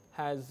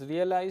has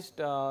realized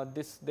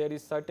there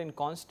is certain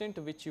constant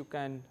which you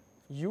can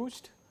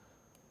use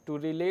to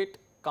relate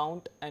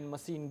count and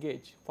machine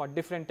gauge for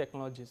different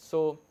technologies.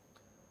 So,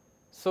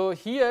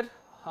 here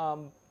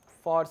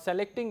for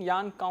selecting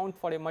yarn count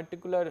for a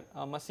particular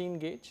machine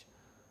gauge,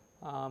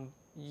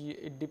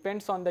 it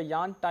depends on the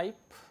yarn type,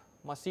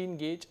 machine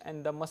gauge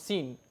and the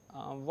machine,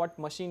 what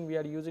machine we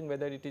are using,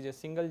 whether it is a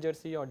single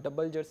jersey or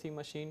double jersey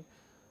machine,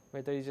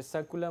 whether it is a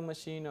circular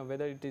machine or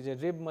whether it is a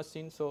rib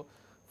machine. So,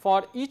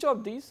 for each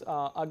of these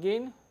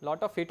again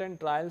lot of hit and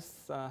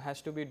trials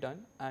has to be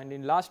done, and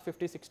in last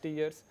 50-60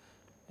 years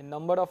a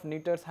number of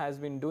knitters has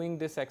been doing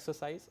this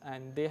exercise,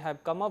 and they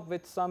have come up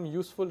with some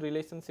useful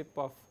relationship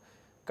of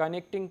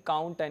connecting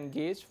count and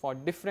gauge for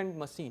different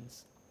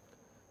machines.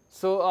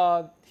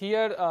 So,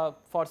 here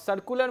for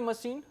circular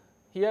machine,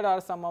 here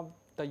are some of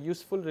the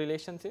useful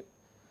relationship.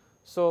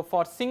 So,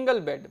 for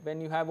single bed,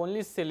 when you have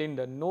only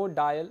cylinder, no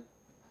dial,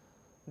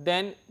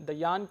 then the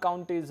yarn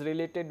count is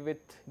related with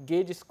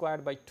gauge square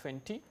by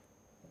 20.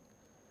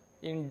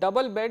 In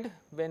double bed,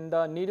 when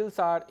the needles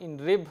are in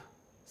rib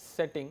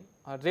setting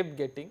or rib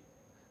getting,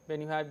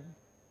 when you have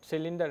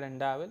cylinder and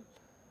dowel,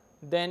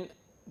 then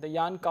the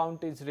yarn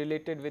count is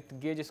related with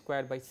gauge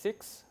square by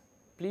 6.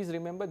 Please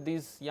remember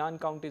this yarn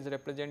count is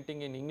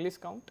representing in English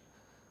count.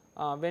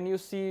 When you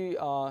see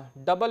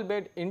double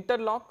bed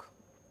interlock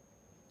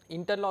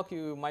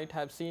you might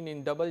have seen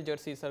in double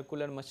jersey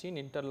circular machine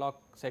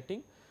interlock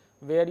setting,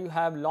 where you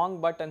have long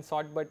butt and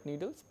short butt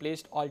needles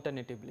placed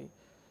alternatively.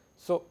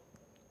 So,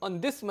 on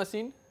this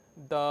machine,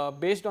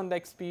 based on the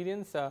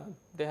experience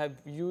they have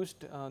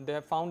used, they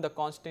have found the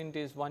constant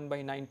is 1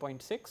 by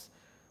 9.6.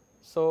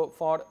 So,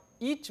 for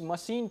each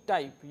machine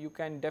type you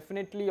can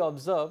definitely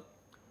observe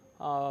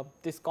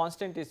this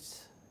constant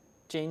is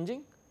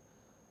changing,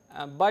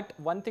 but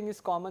one thing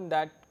is common,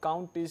 that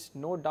count is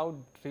no doubt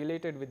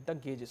related with the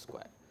gauge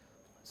square.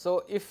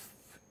 So,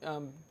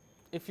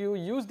 if you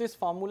use this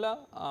formula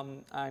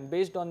and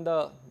based on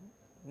the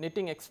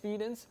knitting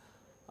experience,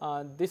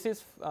 this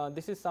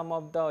is some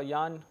of the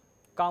yarn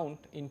count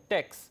in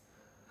text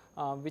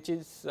which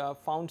is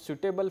found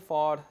suitable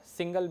for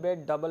single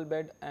bed, double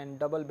bed and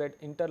double bed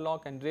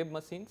interlock and rib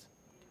machines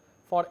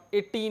for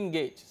 18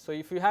 gauge. So,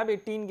 if you have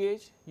 18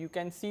 gauge, you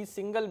can see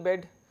single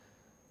bed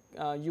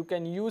you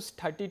can use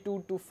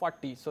 32 to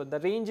 40. So, the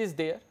range is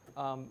there.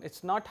 It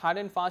is not hard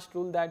and fast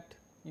rule that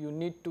you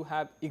need to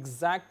have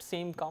exact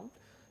same count.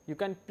 You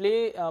can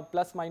play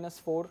plus minus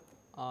 4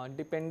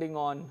 depending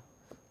on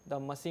the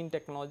machine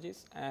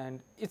technologies, and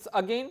it is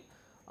again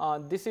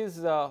this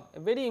is a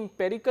very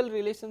empirical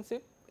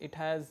relationship.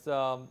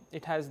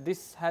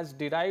 This has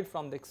derived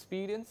from the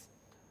experience.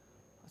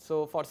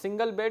 So, for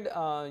single bed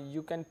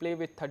you can play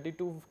with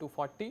 32 to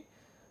 40.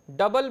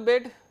 Double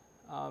bed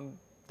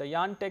the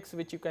yarn text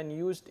which you can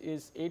use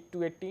is 8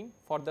 to 18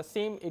 for the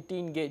same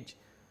 18 gauge.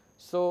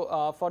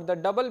 So, for the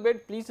double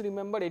bed, please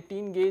remember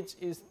 18 gauge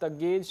is the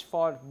gauge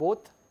for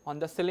both. On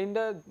the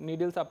cylinder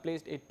needles are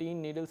placed 18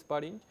 needles per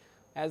inch,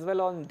 as well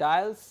on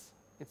dials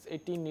it is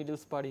 18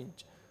 needles per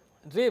inch.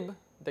 Rib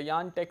the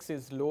yarn text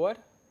is lower,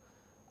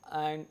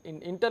 and in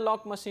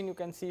interlock machine you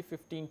can see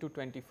 15 to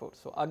 24.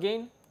 So,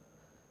 again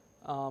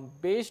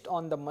based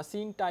on the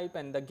machine type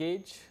and the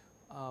gauge,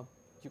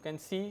 you can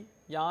see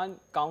yarn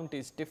count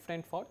is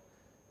different for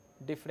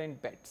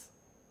different beds.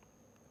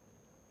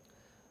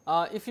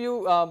 If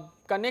you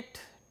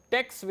connect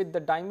text with the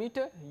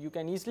diameter, you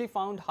can easily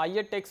found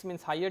higher text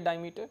means higher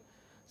diameter.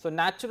 So,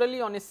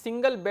 naturally on a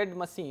single bed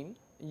machine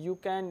you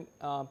can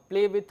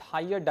play with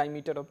higher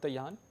diameter of the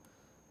yarn,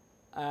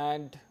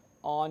 and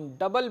on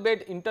double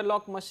bed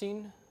interlock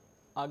machine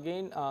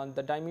again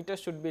the diameter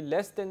should be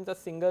less than the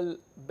single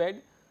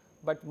bed,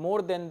 but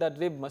more than the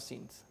rib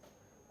machines.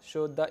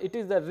 So, it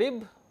is the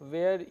rib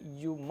where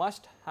you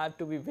must have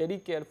to be very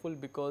careful,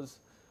 because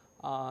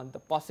the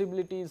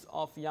possibilities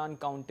of yarn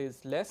count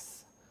is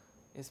less,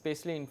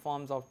 especially in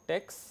forms of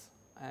text,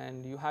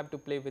 and you have to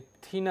play with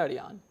thinner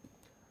yarn.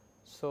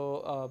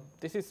 So,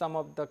 this is some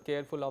of the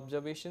careful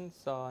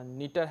observations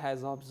knitter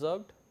has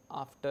observed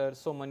after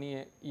so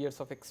many years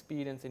of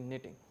experience in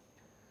knitting.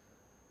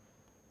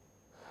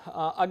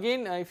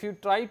 Again, if you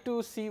try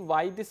to see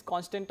why these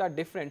constants are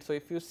different. So,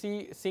 if you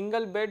see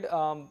single bed, there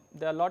are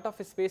a lot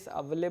of space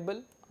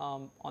available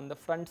on the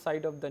front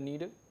side of the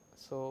needle.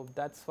 So,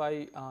 that is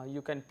why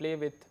you can play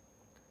with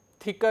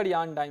thicker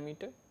yarn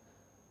diameter.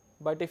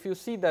 But if you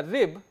see the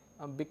rib,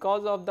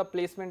 because of the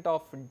placement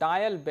of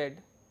dial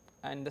bed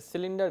and the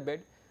cylinder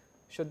bed,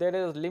 so there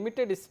is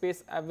limited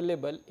space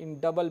available in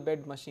double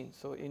bed machine.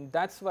 So,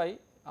 that is why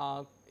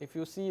if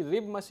you see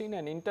rib machine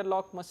and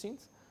interlock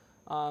machines,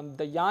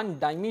 the yarn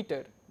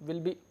diameter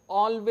will be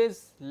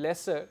always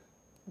lesser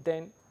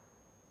than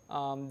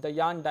the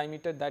yarn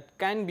diameter that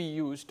can be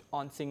used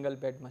on single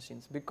bed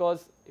machines,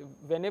 because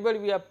whenever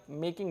we are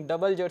making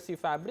double jersey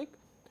fabric,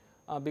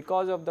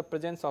 because of the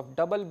presence of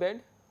double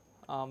bed,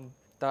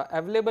 the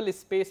available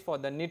space for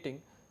the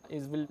knitting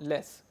is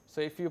less. So,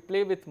 if you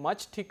play with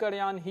much thicker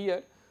yarn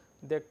here,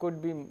 there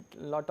could be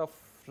lot of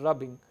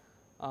rubbing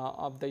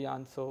of the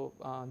yarn. So,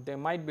 there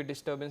might be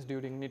disturbance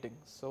during knitting.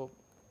 So,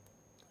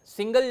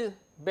 single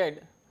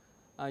bed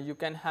you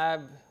can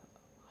have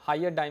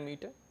higher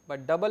diameter,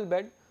 but double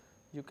bed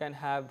you can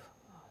have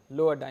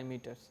lower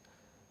diameters.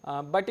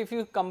 But if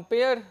you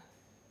compare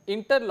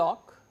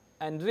interlock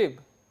and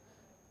rib,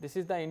 this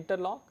is the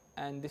interlock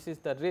and this is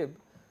the rib.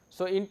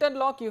 So,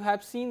 interlock you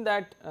have seen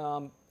that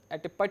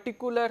at a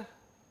particular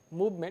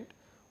movement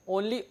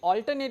only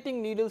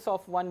alternating needles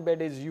of one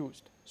bed is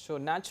used. So,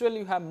 naturally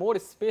you have more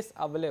space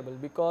available,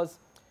 because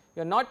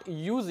you are not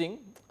using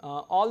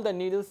all the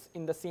needles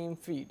in the same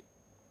feed.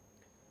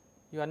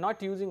 You are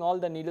not using all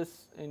the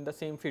needles in the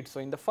same feed. So,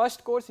 in the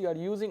first course you are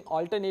using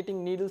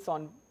alternating needles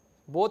on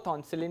both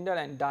on cylinder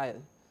and dial.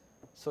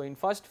 So, in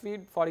first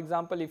feed, for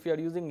example, if you are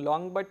using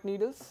long butt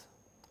needles,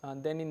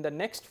 then in the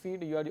next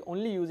feed you are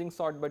only using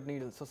short butt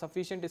needles. So,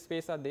 sufficient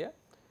space are there.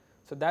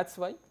 So, that is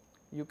why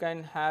you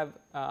can have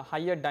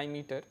higher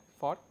diameter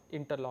for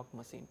interlock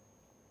machine.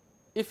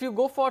 If you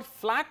go for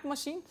flat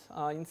machines,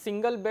 in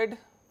single bed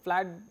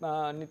flat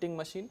knitting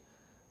machine,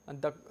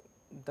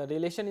 the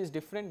relation is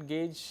different,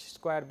 gauge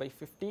square by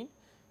 15.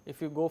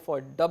 If you go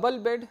for double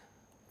bed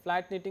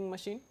flat knitting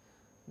machine,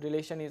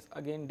 relation is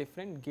again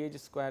different, gauge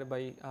square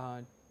by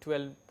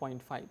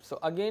 12.5. So,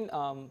 again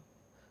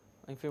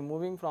if you are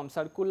moving from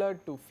circular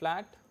to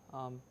flat,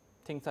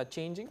 things are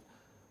changing,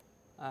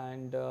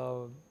 and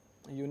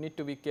you need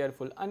to be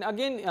careful. And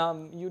again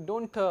you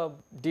do not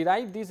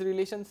derive these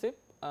relationship,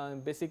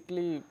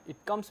 basically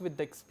it comes with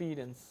the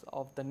experience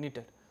of the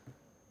knitter.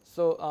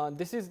 So,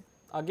 this is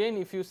again,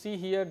 if you see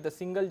here, the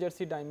single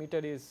jersey diameter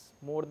is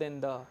more than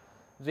the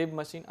rib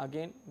machine.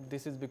 Again,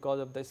 this is because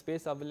of the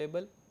space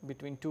available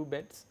between two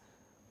beds.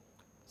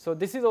 So,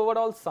 this is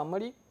overall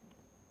summary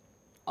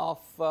of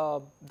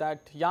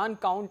that yarn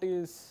count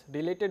is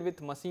related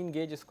with machine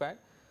gauge square,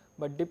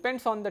 but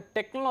depends on the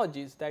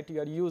technologies that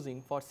you are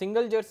using. For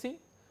single jersey,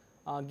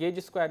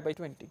 gauge square by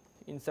 20,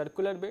 in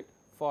circular bed.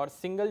 For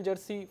single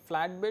jersey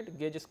flat bed,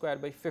 gauge square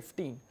by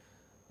 15.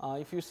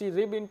 If you see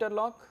rib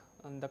interlock,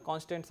 and the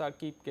constants are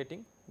keep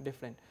getting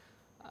different,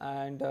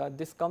 and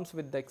this comes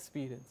with the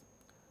experience.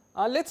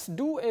 Let us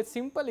do a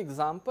simple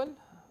example,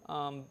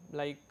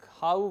 like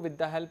how with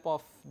the help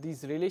of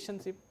these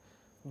relationship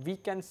we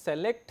can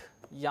select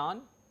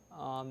yarn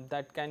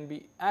that can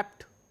be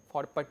apt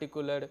for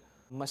particular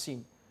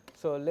machine.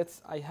 So,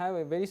 I have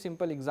a very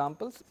simple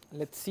examples.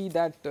 Let us see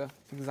that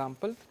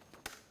example.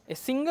 A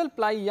single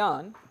ply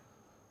yarn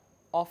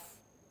of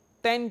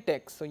 10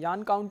 text, so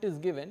yarn count is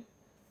given,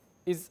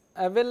 is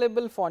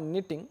available for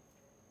knitting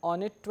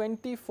on a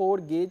 24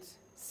 gauge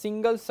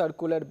single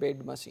circular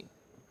bed machine.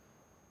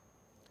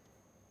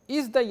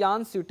 Is the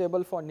yarn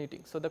suitable for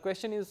knitting? So, the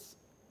question is,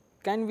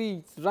 can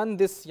we run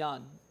this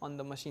yarn on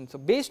the machine? So,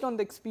 based on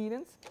the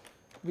experience,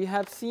 we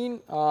have seen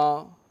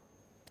the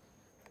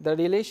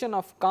relation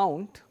of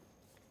count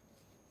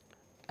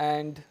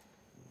and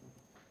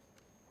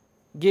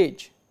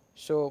gauge.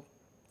 So,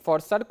 for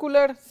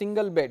circular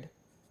single bed,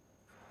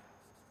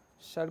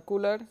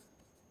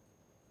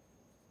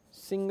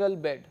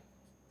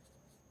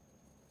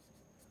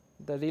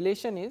 the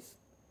relation is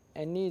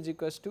Ne is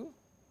equals to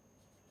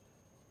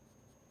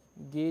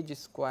gauge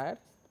square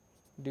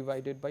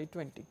divided by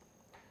 20.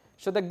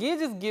 So, the gauge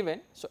is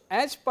given. So,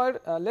 as per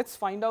let us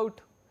find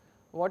out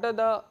what are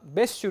the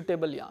best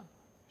suitable yarn.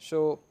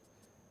 So,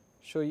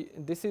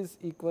 this is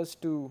equals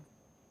to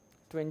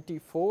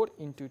 24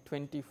 into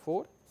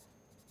 24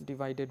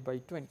 divided by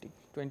 20,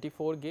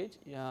 24 gauge.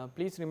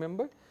 Please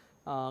remember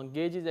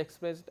gauge is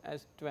expressed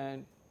as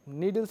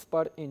needles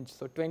per inch.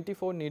 So,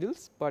 24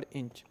 needles per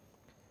inch.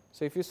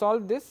 So, if you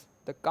solve this,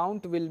 the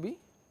count will be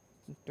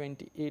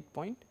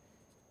 28.8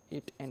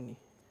 NE.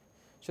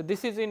 So,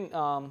 this is in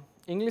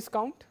English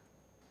count.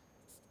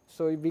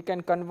 So, we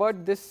can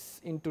convert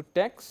this into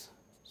text.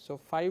 So,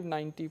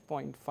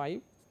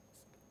 590.5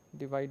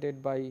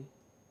 divided by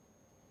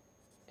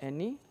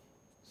NE.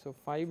 So,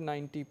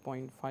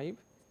 590.5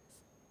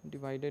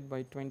 divided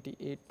by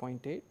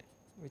 28.8,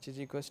 which is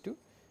equals to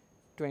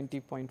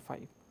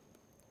 20.5.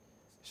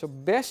 So,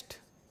 best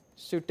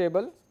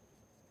suitable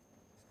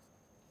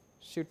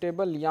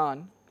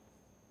yarn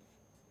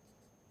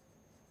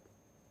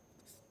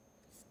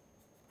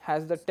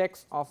has the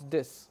text of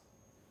this,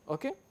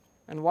 okay.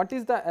 And what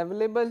is the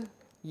available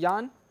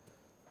yarn?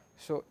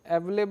 So,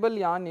 available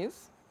yarn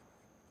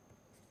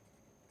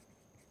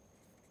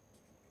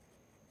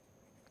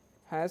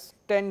has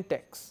 10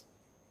 texts,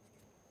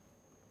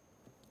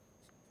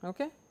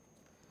 okay.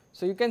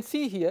 So, you can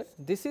see here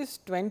this is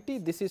 20,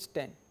 this is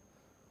 10.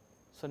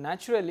 So,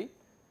 naturally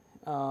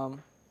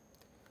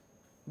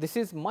this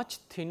is much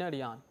thinner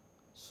yarn.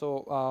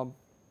 So,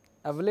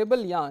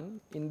 available yarn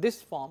in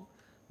this form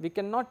we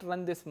cannot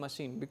run this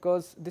machine,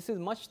 because this is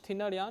much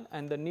thinner yarn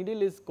and the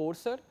needle is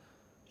coarser.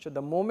 So,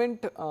 the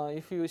moment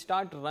if you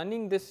start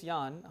running this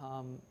yarn,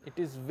 it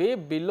is way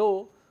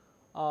below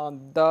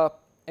the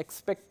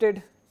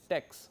expected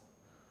text.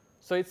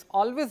 So, it is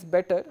always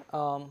better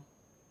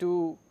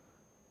to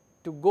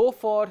go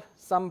for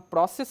some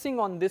processing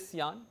on this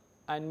yarn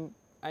and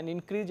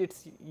increase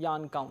its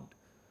yarn count.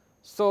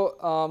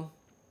 So,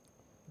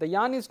 the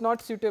yarn is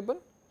not suitable.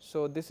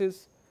 So, this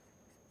is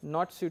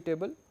not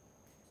suitable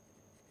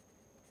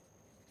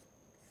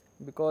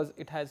because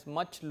it has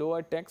much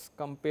lower text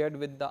compared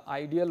with the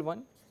ideal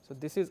one. So,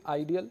 this is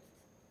ideal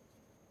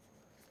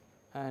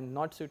and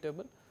not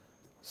suitable.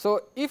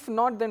 So, if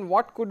not, then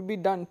what could be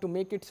done to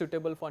make it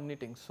suitable for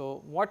knitting?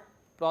 So, what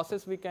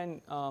process we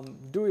can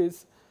do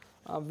is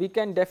we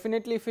can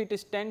definitely, if it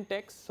is 10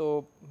 texts,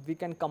 so we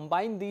can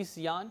combine these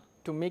yarn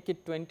to make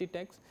it 20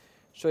 texts.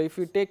 So, if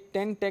you take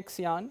 10 text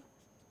yarn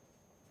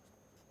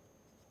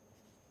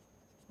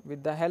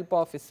with the help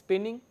of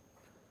spinning,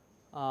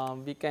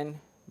 we can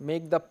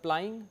make the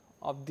plying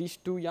of these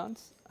two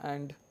yarns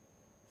and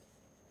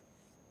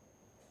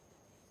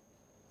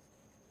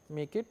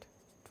make it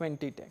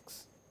 20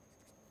 texts.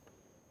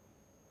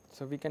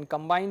 So, we can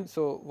combine.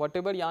 So,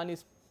 whatever yarn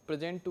is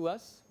present to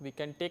us, we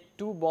can take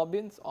 2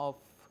 bobbins of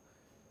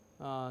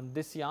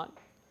this yarn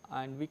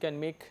and we can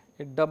make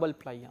a double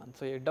ply yarn.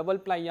 So, a double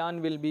ply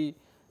yarn will be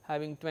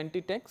having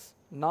 20 texts.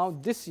 Now,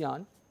 this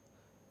yarn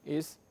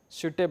is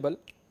suitable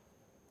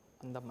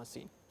on the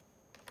machine,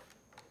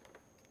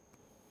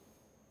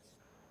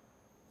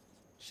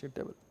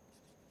 suitable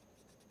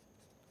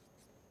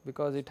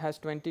because it has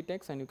 20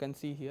 texts, and you can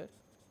see here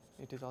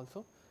it is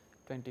also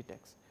 20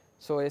 texts.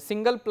 So, a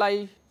single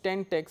ply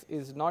 10 texts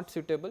is not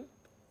suitable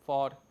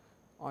for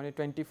on a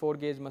 24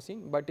 gauge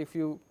machine, but if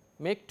you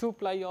make 2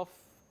 ply of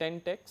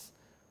 10 texts,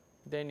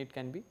 then it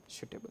can be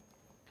suitable.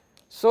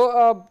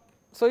 So,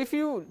 if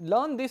you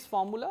learn this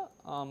formula,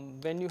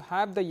 when you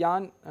have the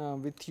yarn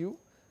with you,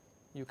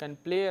 you can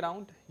play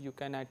around, you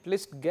can at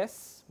least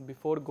guess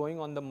before going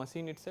on the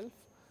machine itself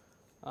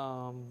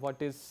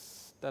what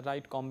is the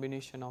right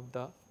combination of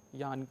the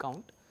yarn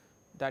count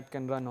that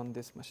can run on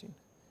this machine.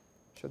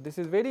 So, this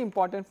is very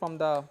important from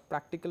the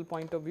practical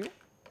point of view,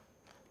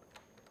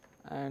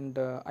 and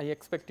I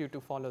expect you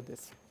to follow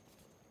this.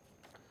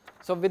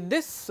 So, with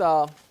this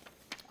I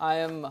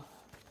am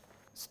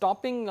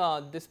stopping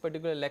this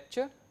particular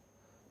lecture.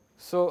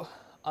 So,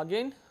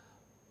 again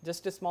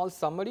just a small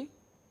summary.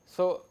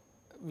 So,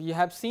 we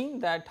have seen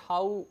that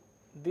how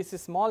this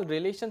small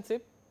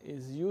relationship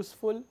is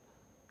useful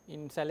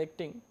in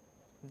selecting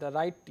the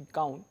right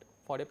count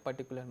for a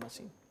particular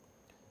machine.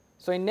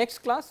 So, in next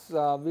class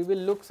we will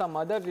look some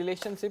other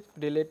relationship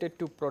related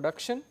to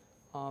production,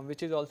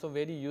 which is also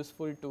very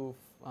useful to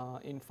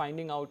in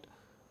finding out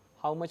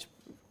how much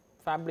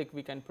fabric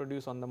we can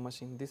produce on the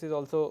machine. This is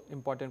also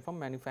important from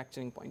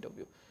manufacturing point of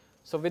view.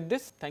 So, with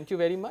this, thank you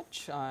very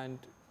much and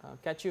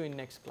catch you in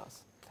next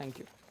class. Thank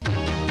you.